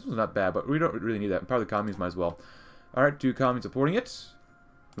 This one's not bad, but we don't really need that. Probably communes might as well. Alright, 2 communes supporting it.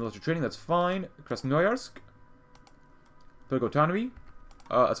 Military training, that's fine. Krasnoyarsk. Political autonomy.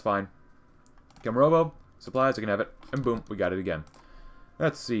 That's fine. Kemerovo. Supplies, I can have it. And boom, we got it again.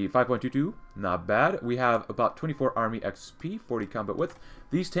 Let's see, 5.22. Not bad. We have about 24 army XP, 40 combat width.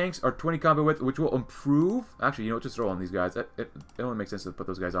 These tanks are 20 combat width, which will improve. Actually, you know what? Just throw on these guys. It only makes sense to put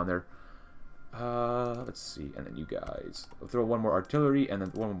those guys on there. Let's see. And then you guys. We'll throw one more artillery and then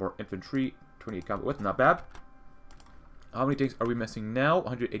one more infantry. 28 combat width. Not bad. How many tanks are we missing now?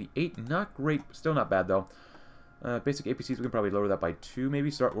 188. Not great. Still not bad, though. Basic APCs, we can probably lower that by 2,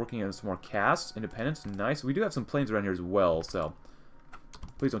 maybe. Start working on some more casts. Independence. Nice. We do have some planes around here as well, so...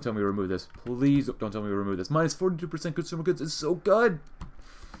 Please don't tell me to remove this. Please don't tell me to remove this. Minus 42% consumer goods is so good.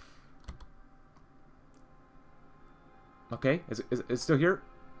 Okay, is it still here?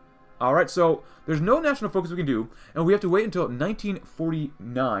 Alright, so there's no national focus we can do, and we have to wait until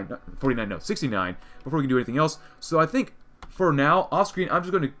 69 before we can do anything else. So I think for now, off screen, I'm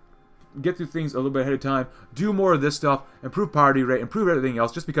just going to get through things a little bit ahead of time, do more of this stuff, improve priority rate, improve everything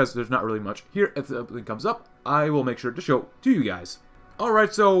else, just because there's not really much here. If something comes up, I will make sure to show to you guys.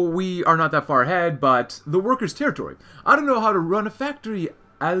 Alright, so we are not that far ahead, but the workers' territory. I don't know how to run a factory,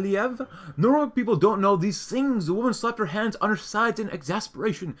 Aliev. Normal people don't know these things. The woman slapped her hands on her sides in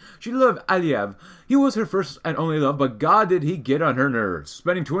exasperation. She loved Aliev. He was her first and only love, but God did he get on her nerves.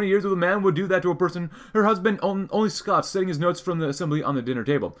 Spending 20 years with a man would do that to a person. Her husband only scoffed, setting his notes from the assembly on the dinner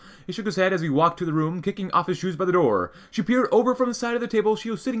table. He shook his head as he walked to the room, kicking off his shoes by the door. She peered over from the side of the table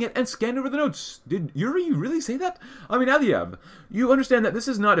she was sitting at and scanned over the notes. Did Yuri really say that? I mean, Aliev, you understand that this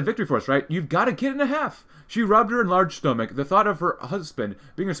is not a victory for us, right? You've got a kid and a half. She rubbed her enlarged stomach. The thought of her husband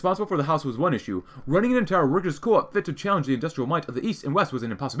being responsible for the house was one issue. Running an entire workers' co-op fit to challenge the industrial might of the East and West was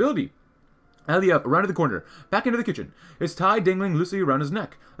an impossibility. Aliev rounded the corner, back into the kitchen, his tie dangling loosely around his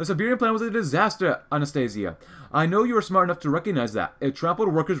neck. The Siberian plan was a disaster, Anastasia. I know you are smart enough to recognize that. It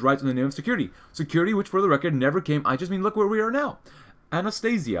trampled workers' rights in the name of security. Security which, for the record, never came. I just mean look where we are now.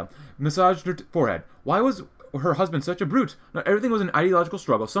 Anastasia massaged her forehead. Why was her husband such a brute? Not everything was an ideological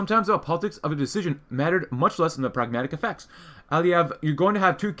struggle. Sometimes the politics of a decision mattered much less than the pragmatic effects. Aliev, you're going to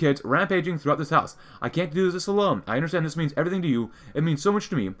have 2 kids rampaging throughout this house. I can't do this alone. I understand this means everything to you. It means so much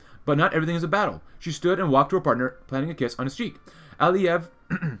to me, but not everything is a battle. She stood and walked to her partner, planting a kiss on his cheek. Aliev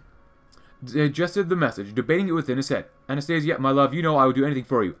digested the message, debating it within his head. Anastasia, my love, you know I would do anything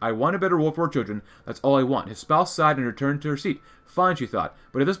for you. I want a better world for our children. That's all I want. His spouse sighed and returned to her seat. Fine, she thought.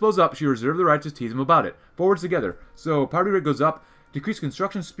 But if this blows up, she reserved the right to tease him about it. Forwards together. So, priority rate goes up. Decrease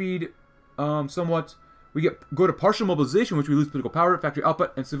construction speed somewhat. We go to partial mobilization, which we lose political power, factory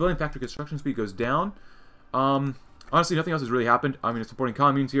output, and civilian factory construction speed goes down. Honestly, nothing else has really happened. I mean, it's supporting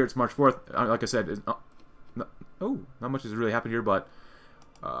communes here. It's March 4th. Like I said, not much has really happened here, but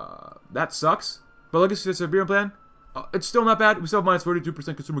that sucks. But legacy to the Siberian plan, it's still not bad. We still have minus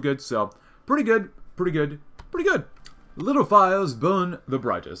 42% consumer goods, so pretty good, pretty good, pretty good. Little fires burn the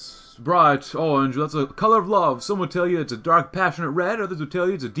brightest. Bright orange, that's a color of love. Some will tell you it's a dark, passionate red. Others will tell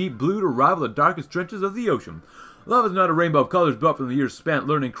you it's a deep blue to rival the darkest trenches of the ocean. Love is not a rainbow of colors built from the years spent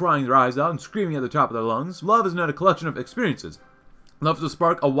learning, crying their eyes out, and screaming at the top of their lungs. Love is not a collection of experiences. Love is a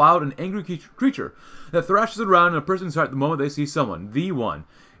spark, a wild and angry creature that thrashes around in a person's heart the moment they see someone, the one.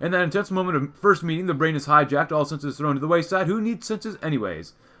 In that intense moment of first meeting, the brain is hijacked, all senses thrown to the wayside. Who needs senses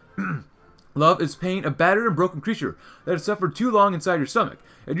anyways? Love is pain, a battered and broken creature that has suffered too long inside your stomach.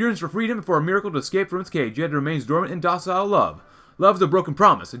 It yearns for freedom and for a miracle to escape from its cage, yet it remains dormant and docile. Love. Love is a broken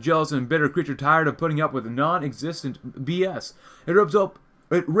promise, a jealous and bitter creature tired of putting up with non-existent BS. It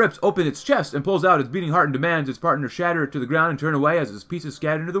rips open its chest and pulls out its beating heart and demands its partner shatter it to the ground and turn away as its pieces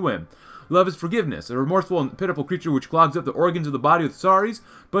scatter into the wind. Love is forgiveness, a remorseful and pitiful creature which clogs up the organs of the body with sorries,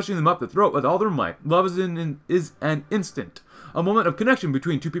 pushing them up the throat with all their might. Love is an instant, a moment of connection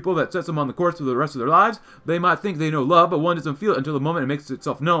between 2 people that sets them on the course for the rest of their lives. They might think they know love, but one doesn't feel it until the moment it makes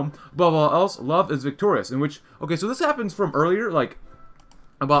itself known. Above all else, love is victorious, in which... Okay, so this happens from earlier, like,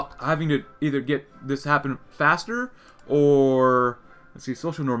 about having to either get this happen faster, or... Let's see,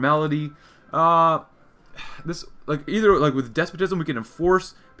 social normality. This, like, either, like, with despotism, we can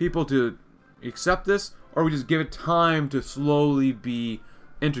enforce people to accept this, or we just give it time to slowly be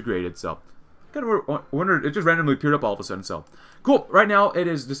integrated, so... Kind of wondered, it just randomly appeared up all of a sudden, so. Cool, right now it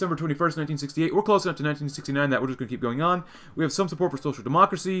is December 21st, 1968. We're close enough to 1969 that we're just going to keep going on. We have some support for social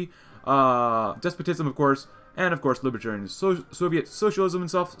democracy, despotism, of course, and, of course, libertarian Soviet socialism and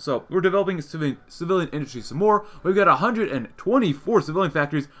stuff. So, we're developing civilian industry some more. We've got 124 civilian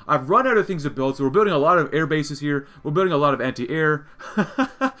factories. I've run out of things to build, so we're building a lot of air bases here. We're building a lot of anti-air.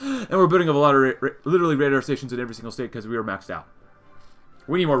 And we're building a lot of literally radar stations in every single state because we are maxed out.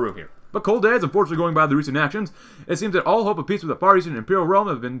 We need more room here. But cold days, unfortunately going by the recent actions, it seems that all hope of peace with the Far Eastern Imperial realm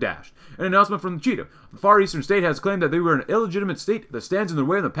have been dashed. An announcement from the Cheetah. The Far Eastern state has claimed that they were an illegitimate state that stands in their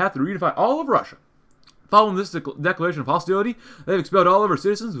way on the path to reunify all of Russia. Following this declaration of hostility, they have expelled all of our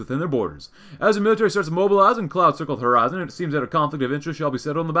citizens within their borders. As the military starts to mobilize and clouds circle the horizon, it seems that a conflict of interest shall be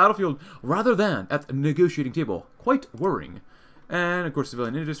settled on the battlefield rather than at the negotiating table. Quite worrying. And, of course,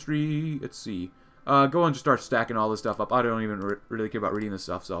 civilian industry. Let's see. Go and just start stacking all this stuff up. I don't even really care about reading this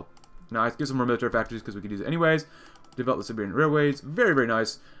stuff, so... Now, let's get some more military factories because we could use it anyways. Develop the Siberian railways. Very, very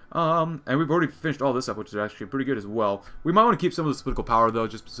nice. And we've already finished all this stuff, which is actually pretty good as well. We might want to keep some of this political power, though,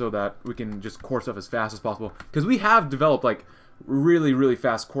 just so that we can just core stuff as fast as possible. Because we have developed, like, really, really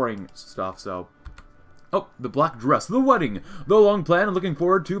fast coring stuff, so... Oh, the black dress. The wedding. Though long planned and looking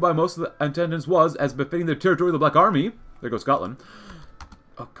forward to by most of the attendants was, as befitting the territory of the Black Army... There goes Scotland.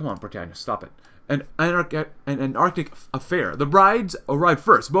 Oh, come on, Britannia, stop it. An Arctic affair. The brides arrived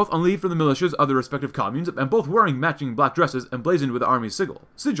first, both on leave from the militias of their respective communes, and both wearing matching black dresses emblazoned with the army's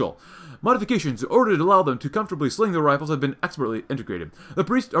sigil. Modifications in order to allow them to comfortably sling their rifles have been expertly integrated. The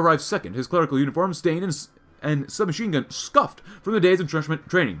priest arrived second, his clerical uniform stained and submachine gun scuffed from the day's entrenchment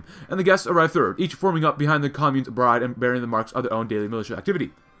training, and the guests arrived third, each forming up behind the commune's bride and bearing the marks of their own daily militia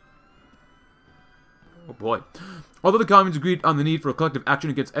activity. Oh boy. Although the communes agreed on the need for a collective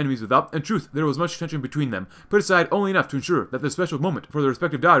action against enemies without, in truth, there was much tension between them, put aside only enough to ensure that the special moment for their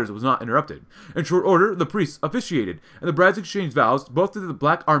respective daughters was not interrupted. In short order, the priests officiated, and the brides exchanged vows, both to the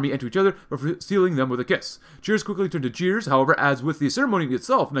Black Army and to each other, for sealing them with a kiss. Cheers quickly turned to cheers, however, as with the ceremony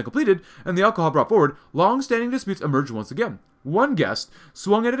itself now completed, and the alcohol brought forward, long-standing disputes emerged once again. One guest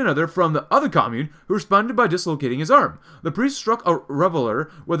swung at another from the other commune, who responded by dislocating his arm. The priest struck a reveler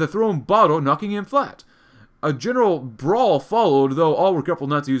with a thrown bottle, knocking him flat. A general brawl followed, though all were careful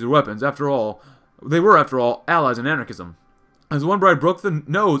not to use their weapons. They were, after all, allies in anarchism. As one bride broke the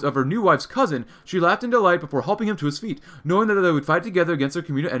nose of her new wife's cousin, she laughed in delight before helping him to his feet, knowing that they would fight together against their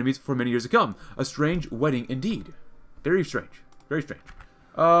communal enemies for many years to come. A strange wedding indeed. Very strange. Very strange.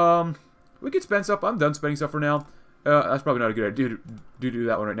 We could spend stuff. I'm done spending stuff for now. That's probably not a good idea to do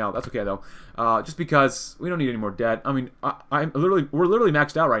that one right now. That's okay, though. Just because we don't need any more debt. I mean, we're literally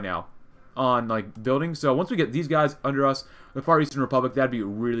maxed out right now on like building. So once we get these guys under us, the Far Eastern Republic, that'd be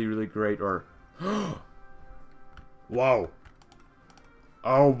really, really great. Or whoa,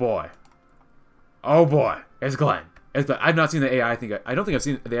 oh boy, it's Glenn. I've not seen the AI. I don't think I've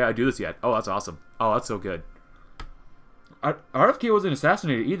seen the AI do this yet. Oh, that's awesome. Oh, that's so good. RFK wasn't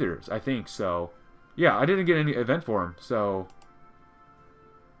assassinated either, I think. So yeah, I didn't get any event for him. So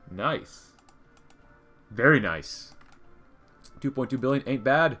nice, very nice. 2.2 billion ain't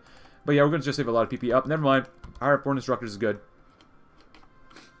bad. But yeah, we're going to just save a lot of PP up. Never mind. Hire foreign instructors is good.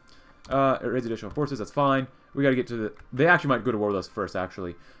 It raises additional forces. That's fine. We got to get to the... They actually might go to war with us first,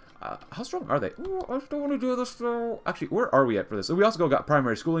 actually. How strong are they? Ooh, I still want to do this, though. Actually, where are we at for this? So we also got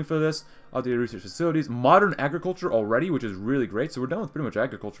primary schooling for this. Outdated research facilities. Modern agriculture already, which is really great. So we're done with pretty much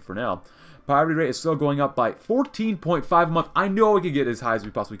agriculture for now. Poverty rate is still going up by 14.5 a month. I know we could get as high as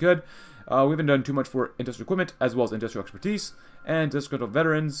we possibly could. We haven't done too much for industrial equipment, as well as industrial expertise. And industrial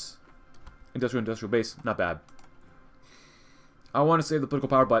veterans... Industrial base, not bad. I want to save the political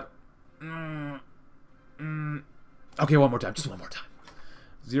power, but... Okay, one more time. Just one more time.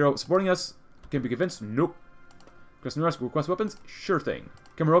 0 supporting us. Can be convinced? Nope. Request weapons? Sure thing.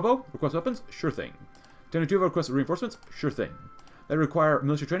 Kemerovo? Request weapons? Sure thing. Tenutuva request reinforcements? Sure thing. They require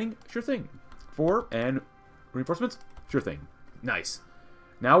military training? Sure thing. 4 and reinforcements? Sure thing. Nice.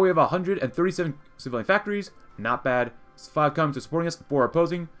 Now we have 137 civilian factories. Not bad. 5 coming to supporting us. 4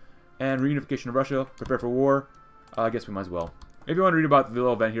 opposing. And reunification of Russia. Prepare for war. I guess we might as well. If you want to read about the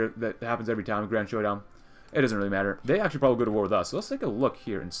little event here that happens every time, Grand Showdown, it doesn't really matter. They actually probably go to war with us. So let's take a look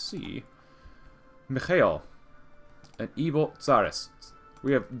here and see. Mikhail. An evil Tsarist.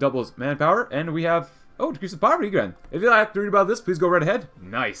 We have double his manpower. And we have... Oh, decrease the poverty again. If you'd like to read about this, please go right ahead.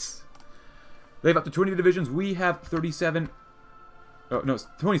 Nice. They have up to 20 divisions. We have 37... Oh, no,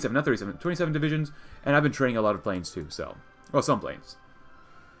 27, not 37. 27 divisions. And I've been training a lot of planes too, so... Well, some planes.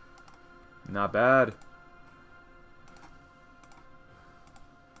 Not bad.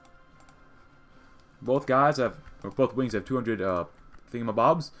 Both guys have, or both wings have 200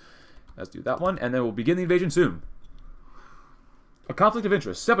 thingamabobs. Let's do that one, and then we'll begin the invasion soon. A conflict of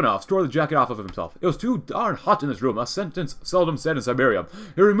interest. Stepanov tore the jacket off of himself. It was too darn hot in this room, a sentence seldom said in Siberia.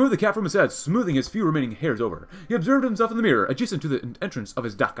 He removed the cap from his head, smoothing his few remaining hairs over. He observed himself in the mirror, adjacent to the entrance of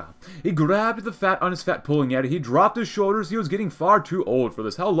his dacha. He grabbed the fat on his fat, pulling at it. He dropped his shoulders. He was getting far too old for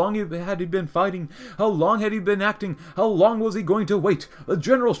this. How long had he been fighting? How long had he been acting? How long was he going to wait? The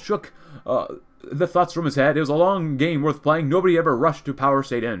general shook the thoughts from his head. It was a long game worth playing. Nobody ever rushed to Power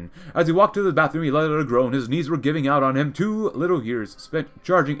State Inn. As he walked to the bathroom, he let out a groan. His knees were giving out on him. 2 little years spent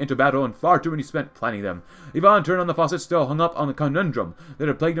charging into battle, and far too many spent planning them. Ivan turned on the faucet, still hung up on the conundrum that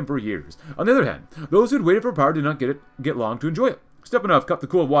had plagued him for years. On the other hand, those who'd waited for power did not get long to enjoy it. Stepanov cupped the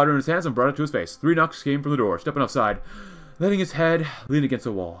cool water in his hands and brought it to his face. 3 knocks came from the door. Stepanov sighed, letting his head lean against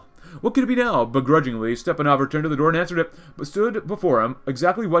the wall. What could it be now? Begrudgingly, Stepanov returned to the door and answered it, but stood before him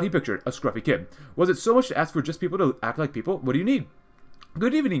exactly what he pictured, a scruffy kid. Was it so much to ask for just people to act like people? What do you need?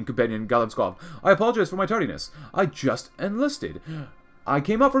 Good evening, companion Galanskov. I apologize for my tardiness. I just enlisted. I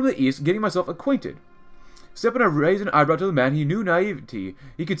came out from the east, getting myself acquainted. Stepanov raised an eyebrow to the man. He knew naivety.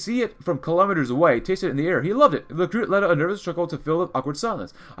 He could see it from kilometers away, tasted it in the air. He loved it. The recruit let out a nervous chuckle to fill the awkward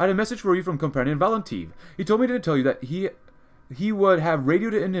silence. I had a message for you from companion Valentiv. He told me to tell you that he would have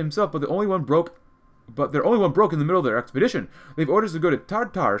radioed it in himself, but their only one broke in the middle of their expedition. They've orders to go to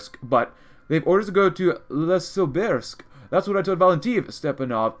Tartarsk, but they've orders to go to Lesilbersk. That's what I told Valentiv,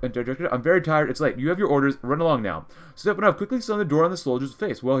 Stepanov interjected. I'm very tired. It's late. You have your orders. Run along now. Stepanov quickly slammed the door on the soldier's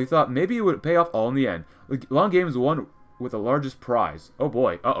face. Well, he thought maybe it would pay off all in the end. The long game is the one with the largest prize. Oh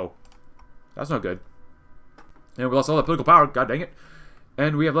boy. Uh-oh. That's not good. And we lost all that political power. God dang it.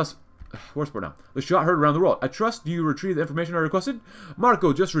 And we have less horsepower now. The shot heard around the world. I trust you retrieved the information I requested?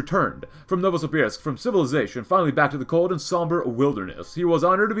 Marco just returned from Novosibirsk, from civilization, finally back to the cold and somber wilderness. He was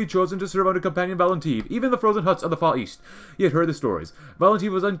honored to be chosen to serve under companion Valentiv, even the frozen huts of the Far East. He had heard the stories.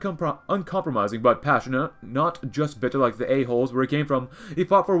 Valentiv was uncompromising but passionate, not just bitter like the a-holes where he came from. He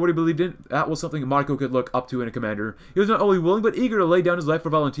fought for what he believed in. That was something Marco could look up to in a commander. He was not only willing but eager to lay down his life for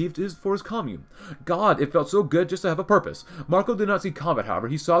Valentiv for his commune. God, it felt so good just to have a purpose. Marco did not see combat, however.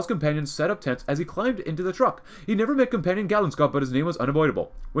 He saw his companion set up tents as he climbed into the truck. He never met companion Galanskov, but his name was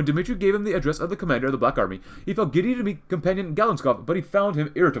unavoidable. When Dmitri gave him the address of the commander of the Black Army, he felt giddy to meet companion Galanskov, but he found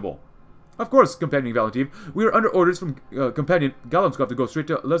him irritable. Of course, companion Valentiv, we are under orders from companion Galanskov to go straight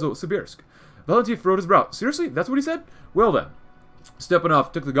to Lesosibirsk. Valentiv furrowed his brow. Seriously? That's what he said? Well then.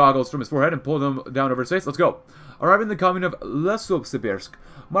 Stepanov took the goggles from his forehead and pulled them down over his face. Let's go. Arriving in the commune of Lesosibirsk,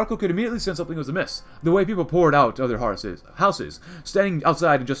 Marco could immediately sense something was amiss. The way people poured out other houses, standing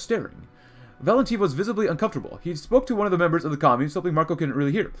outside and just staring. Valentiv was visibly uncomfortable. He spoke to one of the members of the commune, something Marco couldn't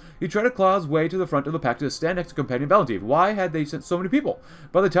really hear. He tried to claw his way to the front of the pack to stand next to companion Valentiv. Why had they sent so many people?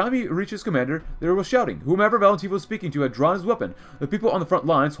 By the time he reached his commander, there was shouting. Whomever Valentiv was speaking to had drawn his weapon. The people on the front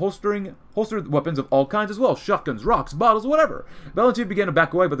lines holstered weapons of all kinds as well. Shotguns, rocks, bottles, whatever. Valentiv began to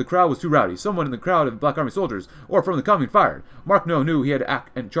back away, but the crowd was too rowdy. Someone in the crowd of Black Army soldiers, or from the commune, fired. Marco knew he had to act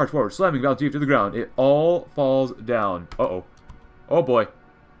and charge forward, slamming Valentiv to the ground. It all falls down. Uh-oh. Oh boy.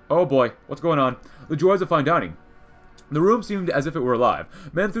 Oh boy, what's going on? The joys of fine dining. The room seemed as if it were alive.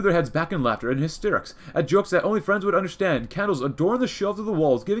 Men threw their heads back in laughter and hysterics at jokes that only friends would understand. Candles adorned the shelves of the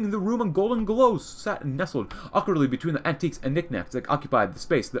walls, giving the room a golden glow. Sat nestled awkwardly between the antiques and knickknacks that occupied the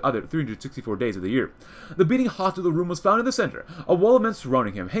space the other 364 days of the year. The beating heart of the room was found in the center, a wall of men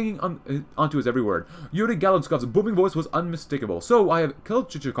surrounding him, hanging onto his every word. Yuri Galanskov's booming voice was unmistakable. So I have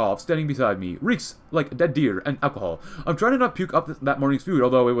Kilchichikov standing beside me. Reeks like dead deer and alcohol. I'm trying to not puke up that morning's food,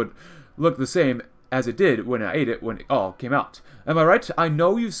 although it would look the same as it did when I ate it when it all came out. Am I right? I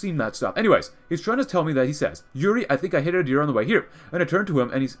know you've seen that stuff. Anyways, he's trying to tell me that he says, Yuri, I think I hit a deer on the way here. And I turn to him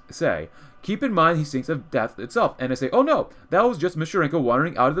and he say, keep in mind he thinks of death itself. And I say, oh no, that was just Misharenko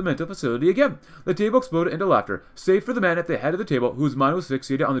wandering out of the mental facility again. The table exploded into laughter, save for the man at the head of the table whose mind was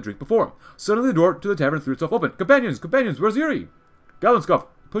fixated on the drink before him. Suddenly the door to the tavern threw itself open. Companions, where's Yuri? Galanskov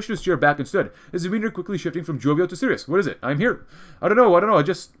pushed his chair back and stood, his demeanor quickly shifting from jovial to serious. What is it? I'm here. I don't know.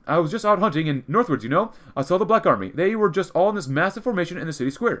 I was just out hunting and northwards, you know. I saw the Black Army. They were just all in this massive formation in the city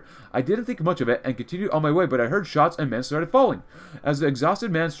square. I didn't think much of it and continued on my way, but I heard shots and men started falling. As the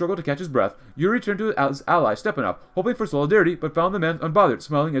exhausted man struggled to catch his breath, Yuri turned to his ally, Stepanov, hoping for solidarity, but found the man unbothered,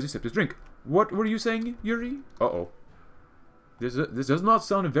 smiling as he sipped his drink. What were you saying, Yuri? Uh-oh. This does not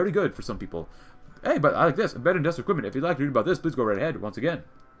sound very good for some people. Hey, but I like this. Better industrial equipment. If you'd like to read about this, please go right ahead. Once again.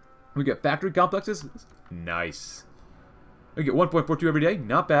 We get factory complexes. Nice. We get 1.42 every day.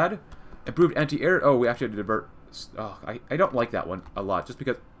 Not bad. Improved anti-air. Oh, we actually had to divert. Oh, I don't like that one a lot. Just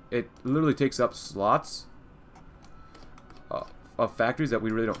because it literally takes up slots of factories that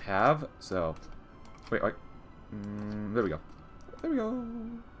we really don't have. So, wait. There we go. There we go.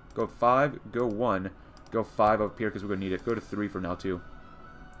 Go 5. Go 1. Go 5 up here because we're going to need it. Go to 3 for now, too.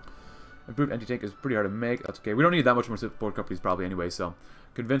 Improved anti-tank is pretty hard to make. That's okay. We don't need that much more support companies probably anyway, so...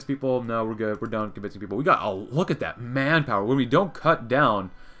 Convince people? No, we're good. We're done convincing people. We got... Oh, look at that manpower. When we don't cut down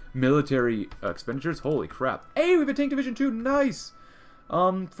military expenditures, holy crap. Hey, we have a tank division too. Nice!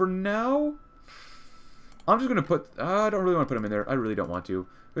 For now... I'm just going to put... I don't really want to put him in there. I really don't want to.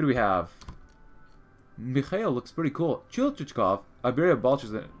 What do we have? Mikhail looks pretty cool. Chilchichkov. Iberia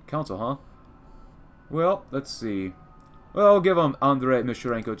abolishes the council, huh? Well, let's see. Well, we'll give him Andrei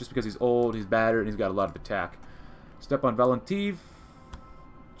Mishurenko just because he's old, he's battered, and he's got a lot of attack. Stepan Valentiv.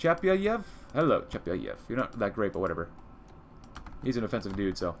 Chapyayev? Hello, Chapyayev. You're not that great, but whatever. He's an offensive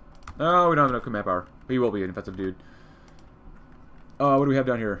dude, so... Oh, we don't have enough command power. He will be an offensive dude. What do we have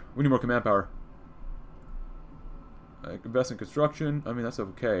down here? We need more command power. Invest in construction. I mean, that's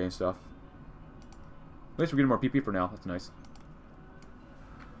okay and stuff. At least we're getting more PP for now. That's nice.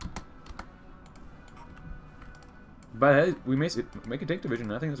 But hey, we make a tank division,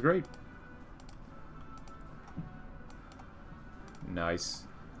 and I think that's great. Nice.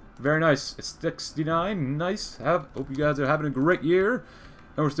 Very nice. It's 69. Nice. Hope you guys are having a great year.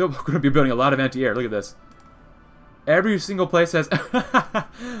 And we're still going to be building a lot of anti-air. Look at this. Every single place has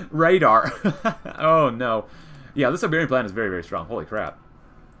radar. Oh, no. Yeah, this Siberian plan is very, very strong. Holy crap.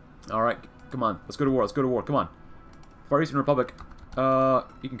 Alright, come on. Let's go to war. Let's go to war. Come on. Far Eastern Republic.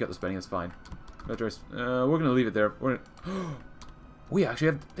 You can cut the spending. That's fine. We're going to leave it there. We actually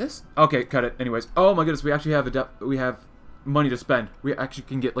have this? Okay, cut it. Anyways. Oh, my goodness. We actually have money to spend. We actually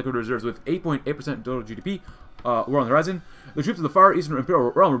can get liquid reserves with 8.8% total GDP. We're on the horizon. The troops of the Far Eastern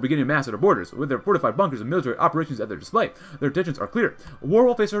Imperial Realm are beginning to mass at our borders, with their fortified bunkers and military operations at their display. Their intentions are clear. War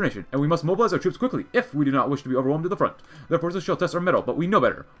will face our nation, and we must mobilize our troops quickly if we do not wish to be overwhelmed to the front. Their forces shall test our mettle, but we know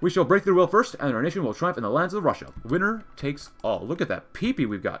better. We shall break their will first, and our nation will triumph in the lands of Russia. Winner takes all. Look at that PP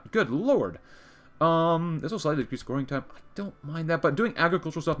we've got. Good lord. This will slightly decrease scoring time. I don't mind that, but doing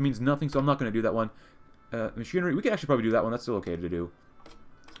agricultural stuff means nothing, so I'm not going to do that one. Machinery, we can actually probably do that one. That's still okay to do.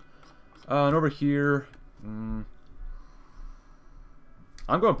 And over here... I'm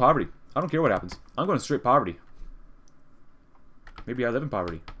going poverty. I don't care what happens. I'm going straight poverty. Maybe I live in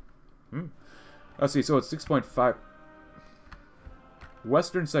poverty. Let's see. So it's 6.5.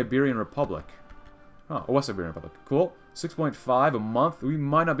 Western Siberian Republic. Oh, West Siberian Republic. Cool. 6.5 a month. We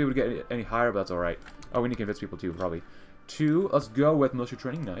might not be able to get any higher, but that's alright. Oh, we need to convince people too, probably. 2. Let's go with military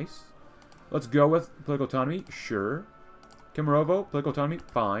training. Nice. Let's go with political autonomy. Sure. Kemerovo. Political autonomy.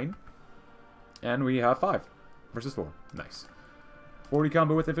 Fine. And we have 5 versus 4. Nice. 40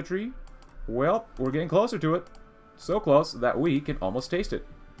 combo with infantry. Well, we're getting closer to it. So close that we can almost taste it.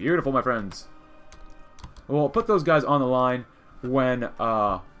 Beautiful, my friends. We'll put those guys on the line when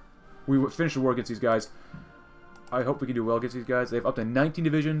we finish the war against these guys. I hope we can do well against these guys. They have up to 19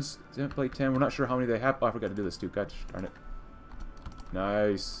 divisions. Template 10. We're not sure how many they have. Oh, I forgot to do this too. Gosh darn it.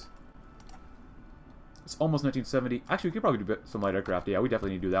 Nice. It's almost 1970. Actually, we could probably do some light aircraft. Yeah, we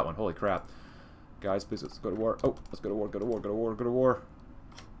definitely need to do that one. Holy crap. Guys, please, let's go to war. Oh, let's go to war, go to war, go to war, go to war.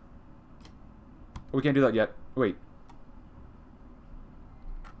 Oh, we can't do that yet. Wait.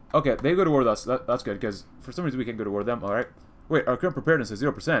 Okay, they go to war with us. That's good, because for some reason we can't go to war with them. Alright. Wait, our current preparedness is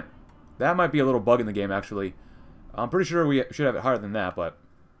 0%. That might be a little bug in the game, actually. I'm pretty sure we should have it higher than that, but...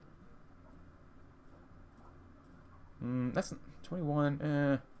 that's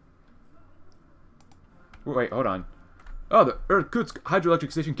 21, Wait, hold on. Oh, the Irkutsk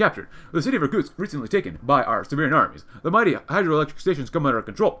hydroelectric station captured. The city of Irkutsk recently taken by our Siberian armies. The mighty hydroelectric stations come under our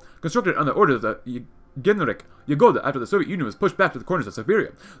control. Constructed on the order of the Genrik Yagoda after the Soviet Union was pushed back to the corners of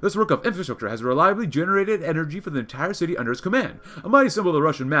Siberia. This work of infrastructure has reliably generated energy for the entire city under its command. A mighty symbol of the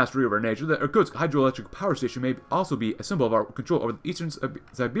Russian mastery over nature, the Irkutsk hydroelectric power station may also be a symbol of our control over the eastern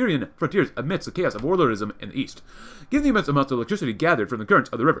Siberian frontiers amidst the chaos of warlordism in the east. Given the immense amounts of electricity gathered from the currents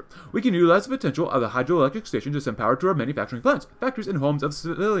of the river, we can utilize the potential of the hydroelectric station to send power to our manufacturing plants, factories, and homes of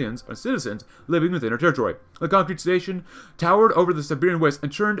civilians or citizens living within our territory. The concrete station towered over the Siberian waste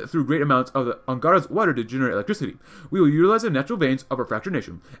and churned through great amounts of the Angara's water to generate electricity. We will utilize the natural veins of our fractured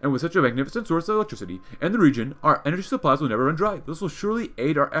nation, and with such a magnificent source of electricity in the region, our energy supplies will never run dry. This will surely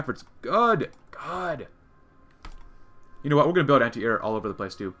aid our efforts. Good. God. You know what? We're going to build anti-air all over the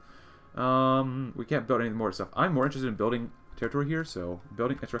place, too. We can't build any more stuff. I'm more interested in building territory here, so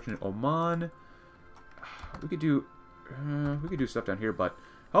building construction in Oman. We could do stuff down here, but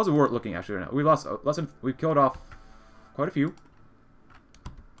how's the war looking actually right now? We lost we killed off quite a few.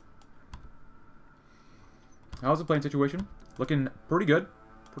 How's the plane situation? Looking pretty good.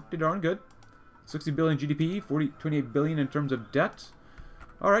 Pretty darn good. 60 billion GDP, 28 billion in terms of debt.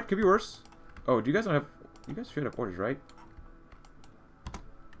 Alright, could be worse. Oh, do you guys not have... You guys should have orders, right?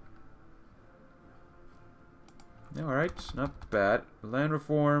 Alright, not bad. Land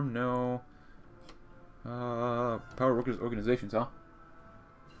reform, no. Power workers organizations, huh?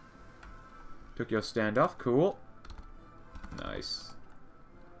 Tokyo standoff, cool. Nice.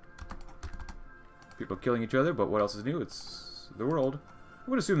 People killing each other, but what else is new? It's the world. I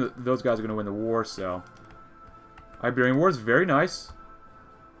would assume that those guys are going to win the war, so Iberian Wars, very nice.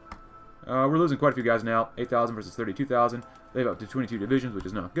 We're losing quite a few guys now. 8,000 versus 32,000. They have up to 22 divisions, which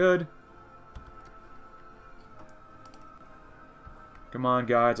is not good. Come on,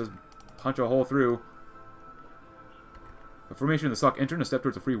 guys. Let's punch a hole through. The formation of the Sock intern, a step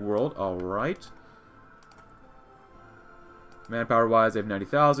towards a free world. Alright. Manpower-wise, they have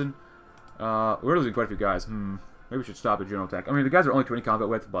 90,000. We're losing quite a few guys. Maybe we should stop at general attack. I mean, the guys are only 20 combat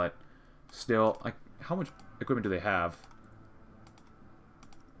width, but still, like, how much equipment do they have?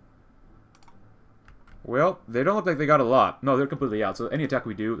 Well, they don't look like they got a lot. No, they're completely out. So any attack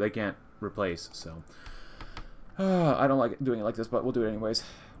we do, they can't replace. So I don't like doing it like this, but we'll do it anyways.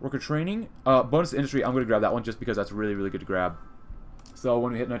 Worker training. Bonus to industry, I'm going to grab that one just because that's really, really good to grab. So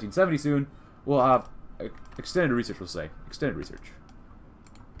when we hit 1970 soon, we'll have extended research, we'll say. Extended research.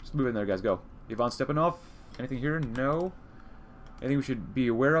 Just move in there, guys. Go. Yvonne Stepanov. Anything here? No. Anything we should be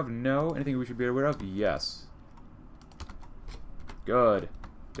aware of? No. Anything we should be aware of? Yes. Good.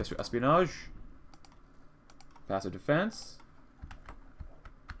 Guess your espionage. Passive defense.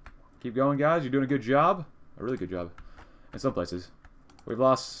 Keep going, guys. You're doing a good job. A really good job. In some places. We've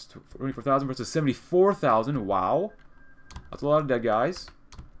lost 24,000 versus 74,000. Wow. That's a lot of dead guys.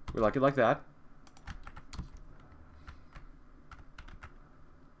 We like it like that.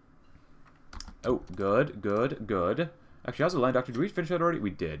 Oh, good, good, good. Actually, how's the line doctor? Did we finish that already?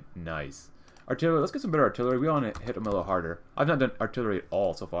 We did. Nice. Artillery. Let's get some better artillery. We want to hit them a little harder. I've not done artillery at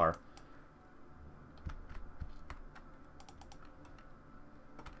all so far.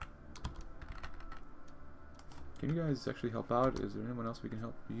 Can you guys actually help out? Is there anyone else we can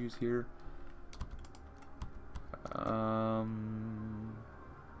help use here? Come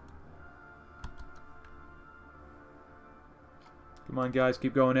on, guys.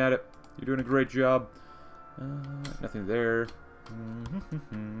 Keep going at it. You're doing a great job. Nothing there.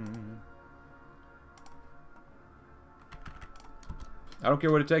 I don't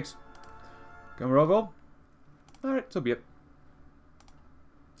care what it takes. Gomerovo? Alright, so be it.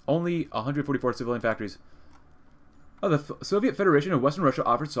 Only 144 civilian factories. Oh, the Soviet Federation of Western Russia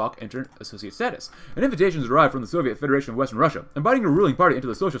offered SOC intern associate status. An invitation has arrived from the Soviet Federation of Western Russia, inviting a ruling party into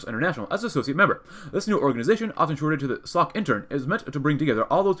the Socialist International as associate member. This new organization, often shorted to the SOC intern, is meant to bring together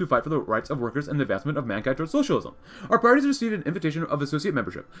all those who fight for the rights of workers and the advancement of mankind towards socialism. Our parties received an invitation of associate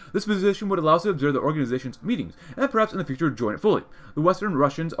membership. This position would allow us to observe the organization's meetings, and perhaps in the future join it fully. The Western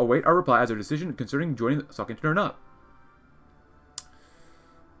Russians await our reply as their decision concerning joining the SOC intern or not.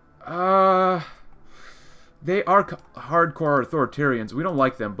 They are hardcore authoritarians. We don't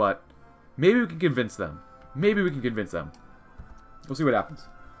like them, but maybe we can convince them. Maybe we can convince them. We'll see what happens.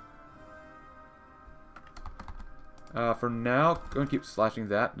 For now, go and keep slashing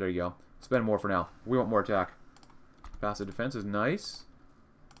that. There you go. Spend more for now. We want more attack. Passive defense is nice.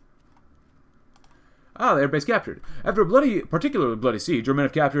 Ah, the airbase captured. After a particularly bloody siege, our men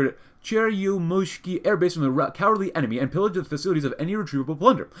have captured Cheryumushki airbase from the cowardly enemy and pillaged the facilities of any retrievable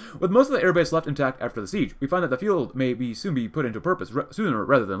plunder. With most of the airbase left intact after the siege, we find that the field may soon be put into purpose sooner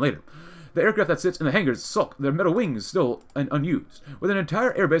rather than later. The aircraft that sits in the hangars sulk, their metal wings still unused. With an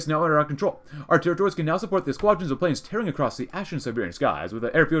entire airbase now under our control, our territories can now support the squadrons of planes tearing across the ashen Siberian skies. With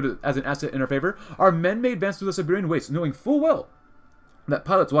the airfield as an asset in our favor, our men may advance through the Siberian wastes, knowing full well that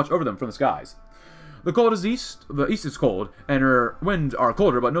pilots watch over them from the skies. The cold is east, the east is cold, and our winds are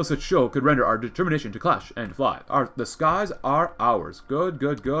colder, but no such show could render our determination to clash and to fly. The skies are ours. Good,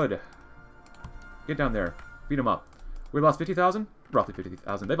 good, good. Get down there. Beat them up. We lost 50,000? Roughly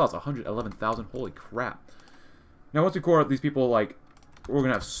 50,000. They've lost 111,000. Holy crap. Now, once we core these people, like, we're going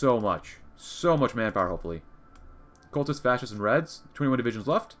to have so much manpower, hopefully. Cultists, fascists, and reds. 21 divisions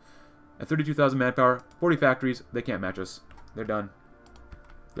left. And 32,000 manpower. 40 factories. They can't match us. They're done.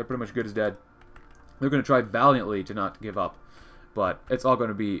 They're pretty much good as dead. They're going to try valiantly to not give up, but it's all going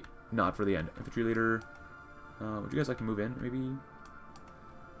to be not for the end. Infantry leader, would you guys like to move in, maybe? Can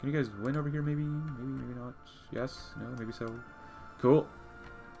you guys win over here, maybe? Maybe not. Yes? No? Maybe so? Cool.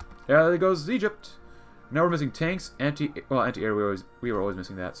 Yeah, there goes Egypt. Now we're missing tanks, anti-air, we were always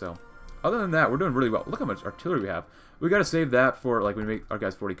missing that, so. Other than that, we're doing really well. Look how much artillery we have. We got to save that for, like, when we make our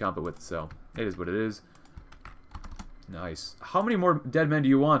guys 40 combat with, so. It is what it is. Nice. How many more dead men do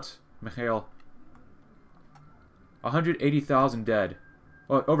you want, Mikhail? 180,000 dead.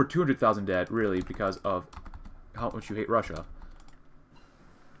 Well, over 200,000 dead, really, because of how much you hate Russia.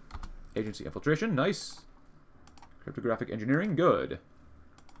 Agency infiltration, nice. Cryptographic engineering, good.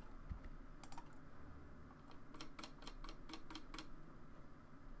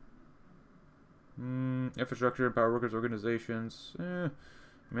 Infrastructure, power workers, organizations,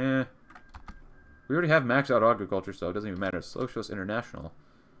 meh. We already have maxed out agriculture, so it doesn't even matter. Socialist International.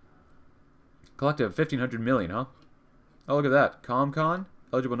 Collective, 1,500 million, huh? Oh, look at that. ComCon.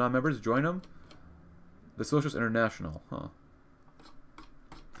 Eligible non-members, join them. The Socialist International. Huh.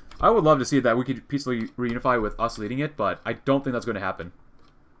 I would love to see that we could peacefully reunify with us leading it, but I don't think that's going to happen.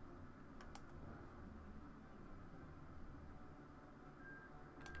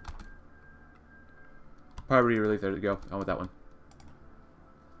 Poverty relief, there we go. On with that one.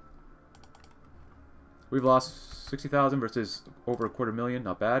 We've lost 60,000 versus over 250,000.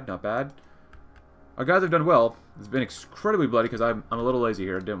 Not bad, not bad. Our guys have done well. It's been incredibly bloody because I'm a little lazy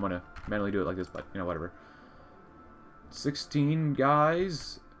here. Didn't want to manually do it like this, but, you know, whatever. 16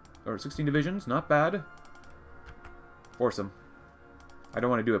 guys, or 16 divisions. Not bad. Force them. I don't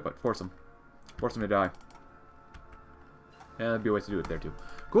want to do it, but force them. Force them to die. Yeah, that'd be a waste to do it there, too.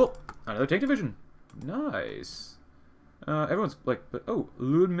 Cool. Another tank division. Nice. Everyone's like, but oh,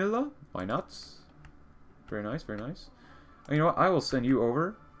 Ludmilla? Why not? Very nice, very nice. And you know what? I will send you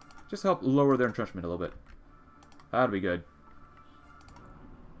over. Just to help lower their entrenchment a little bit. That'll be good.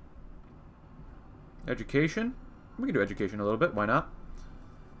 Education? We can do education a little bit. Why not?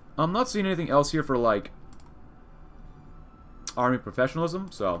 I'm not seeing anything else here for, like, army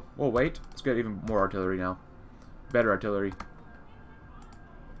professionalism, so we'll wait. Let's get even more artillery now. Better artillery.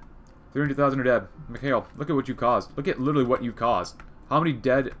 300,000 are dead. Mikhail, look at what you caused. Look at literally what you caused. How many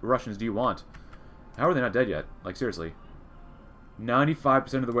dead Russians do you want? How are they not dead yet? Like, seriously.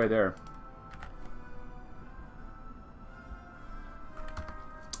 95% of the way there.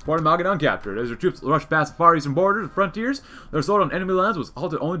 Port of Magadan captured. As their troops rushed past the far eastern borders and frontiers, their assault on enemy lands was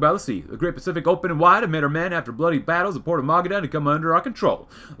halted only by the sea. The great Pacific open and wide and made our men after bloody battles the port of Magadan to come under our control.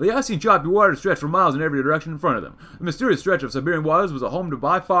 The icy and choppy water stretched for miles in every direction in front of them. The mysterious stretch of Siberian waters was a home to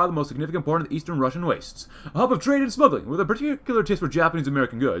by far the most significant port in the eastern Russian wastes. A hub of trade and smuggling, with a particular taste for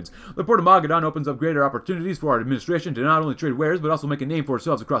Japanese-American goods. The port of Magadan opens up greater opportunities for our administration to not only trade wares, but also make a name for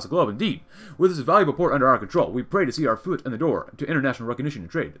ourselves across the globe. Indeed, with this valuable port under our control, we pray to see our foot in the door to international recognition and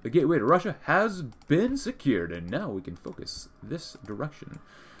trade. The gateway to Russia has been secured, and now we can focus this direction.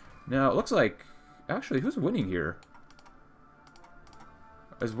 Now, it looks like... Actually, who's winning here?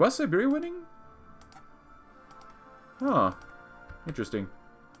 Is West Siberia winning? Huh. Interesting.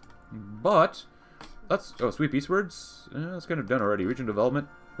 But, let's... Oh, sweep eastwards? That's kind of done already. Region development.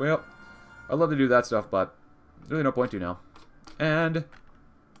 Well, I'd love to do that stuff, but really no point to now. And...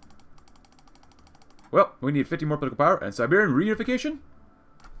 Well, we need 50 more political power and Siberian reunification?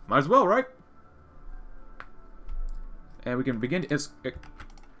 Might as well, right? And we can begin to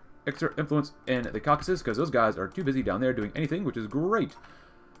exert influence in the Caucasus, because those guys are too busy down there doing anything, which is great.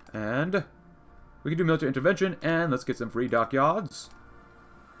 And we can do military intervention, and let's get some free dockyards.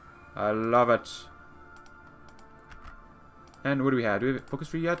 I love it. And what do we have? Do we have focus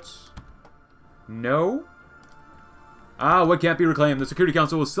tree yet? No? Ah, what can't be reclaimed? The Security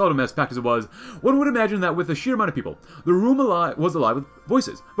Council was seldom as packed as it was. One would imagine that with the sheer amount of people, the room was alive with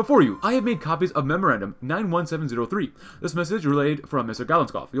voices. Before you, I have made copies of Memorandum 91703. This message relayed from Mr.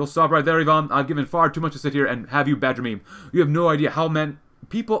 Galanskov. You'll stop right there, Ivan. I've given far too much to sit here and have you badger me. You have no idea how many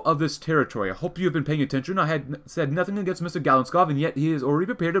people of this territory. I hope you have been paying attention. I had said nothing against Mr. Galanskov, and yet he is already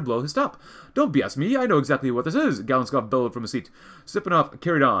prepared to blow his top. Don't BS me. I know exactly what this is. Galanskov bellowed from his seat. Sipanov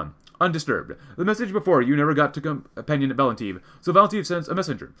carried on. Undisturbed. The message before you never got to companion Valentiv, so Valentiv sends a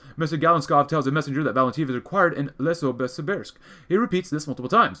messenger. Mr. Galanskov tells the messenger that Valentiv is required in Leso-Sibirsk. He repeats this multiple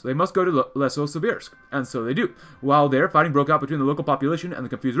times. They must go to Leso-Sibirsk, and so they do. While there, fighting broke out between the local population and the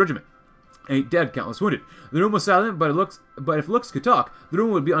confused regiment. 8 dead, countless wounded. The room was silent, but if looks could talk, the room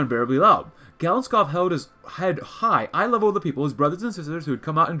would be unbearably loud. Galanskov held his head high, eye level with the people, his brothers and sisters who had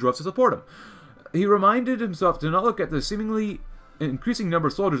come out in droves to support him. He reminded himself to not look at the seemingly increasing number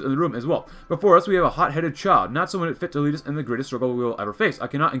of soldiers in the room as well. Before us, we have a hot-headed child, not someone fit to lead us in the greatest struggle we will ever face. I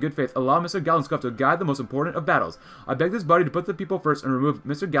cannot, in good faith, allow Mr. Galanskov to guide the most important of battles. I beg this body to put the people first and remove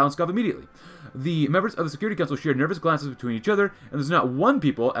Mr. Galanskov immediately. The members of the Security Council shared nervous glances between each other, and there's not one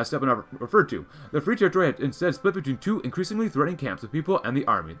people, as Stepanov referred to. The Free Territory had instead split between two increasingly threatening camps, the people and the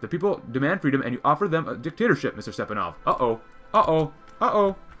army. The people demand freedom, and you offer them a dictatorship, Mr. Stepanov. Uh-oh. Uh-oh.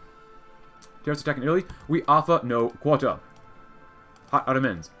 Uh-oh. Terrorists attacking Italy. We offer no quota. Hot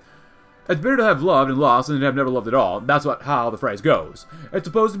Ottomans. It's better to have loved and lost than to have never loved at all. That's how the phrase goes. It's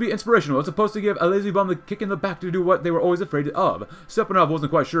supposed to be inspirational. It's supposed to give a lazy bum the kick in the back to do what they were always afraid of. Stepanov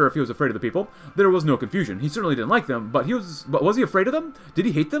wasn't quite sure if he was afraid of the people. There was no confusion. He certainly didn't like them, but was he afraid of them? Did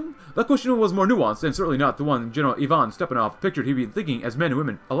he hate them? That question was more nuanced, and certainly not the one General Ivan Stepanov pictured he'd be thinking as men and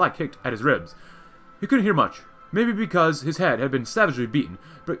women alike kicked at his ribs. He couldn't hear much. Maybe because his head had been savagely beaten,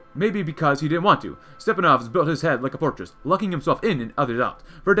 but maybe because he didn't want to. Stepanov's built his head like a fortress, locking himself in and others out.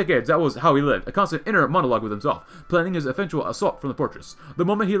 For decades, that was how he lived, a constant inner monologue with himself, planning his eventual assault from the fortress. The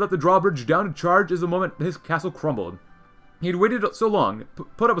moment he let the drawbridge down to charge is the moment his castle crumbled. He had waited so long,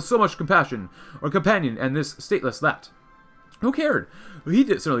 put up with so much compassion, or companion, and this stateless that. Who cared?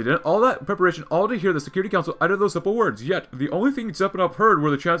 Certainly didn't. All that preparation, all to hear the Security Council utter those simple words. Yet, the only thing Stepanov heard were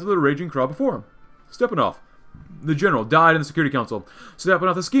the chants of the raging crowd before him. Stepanov, the general, died in the Security Council.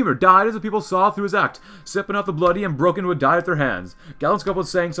 Stepanov, the schemer, died as the people saw through his act. Stepanov, the bloody and broken, would die at their hands. Galenskov was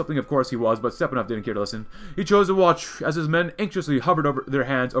saying something, of course he was, but Stepanov didn't care to listen. He chose to watch as his men anxiously hovered over their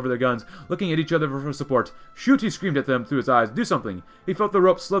hands over their guns, looking at each other for support. Shoot, he screamed at them through his eyes. Do something. He felt the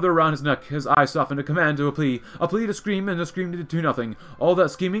rope slither around his neck, his eyes softened, a command to a plea to scream, and a scream to do nothing. All that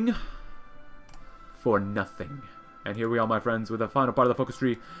scheming for nothing. And here we are, my friends, with the final part of the focus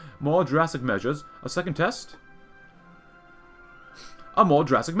tree. More drastic measures. A second test? More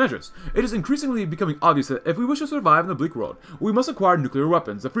drastic measures. It is increasingly becoming obvious that if we wish to survive in the bleak world, we must acquire nuclear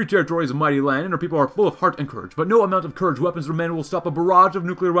weapons. The free territory is a mighty land, and our people are full of heart and courage. But no amount of courage, weapons, or men will stop a barrage of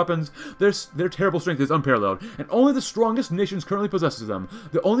nuclear weapons. Their terrible strength is unparalleled, and only the strongest nations currently possesses them.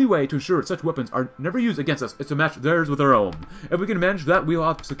 The only way to ensure such weapons are never used against us is to match theirs with our own. If we can manage that, we will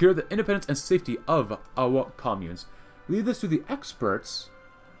have secured the independence and safety of our communes. Leave this to the experts.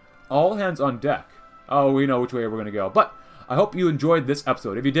 All hands on deck. Oh, we know which way we're going to go. But I hope you enjoyed this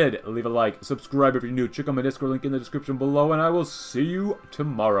episode. If you did, leave a like, subscribe if you're new, check out my Discord link in the description below, and I will see you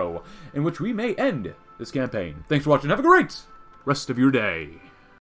tomorrow, in which we may end this campaign. Thanks for watching, have a great rest of your day.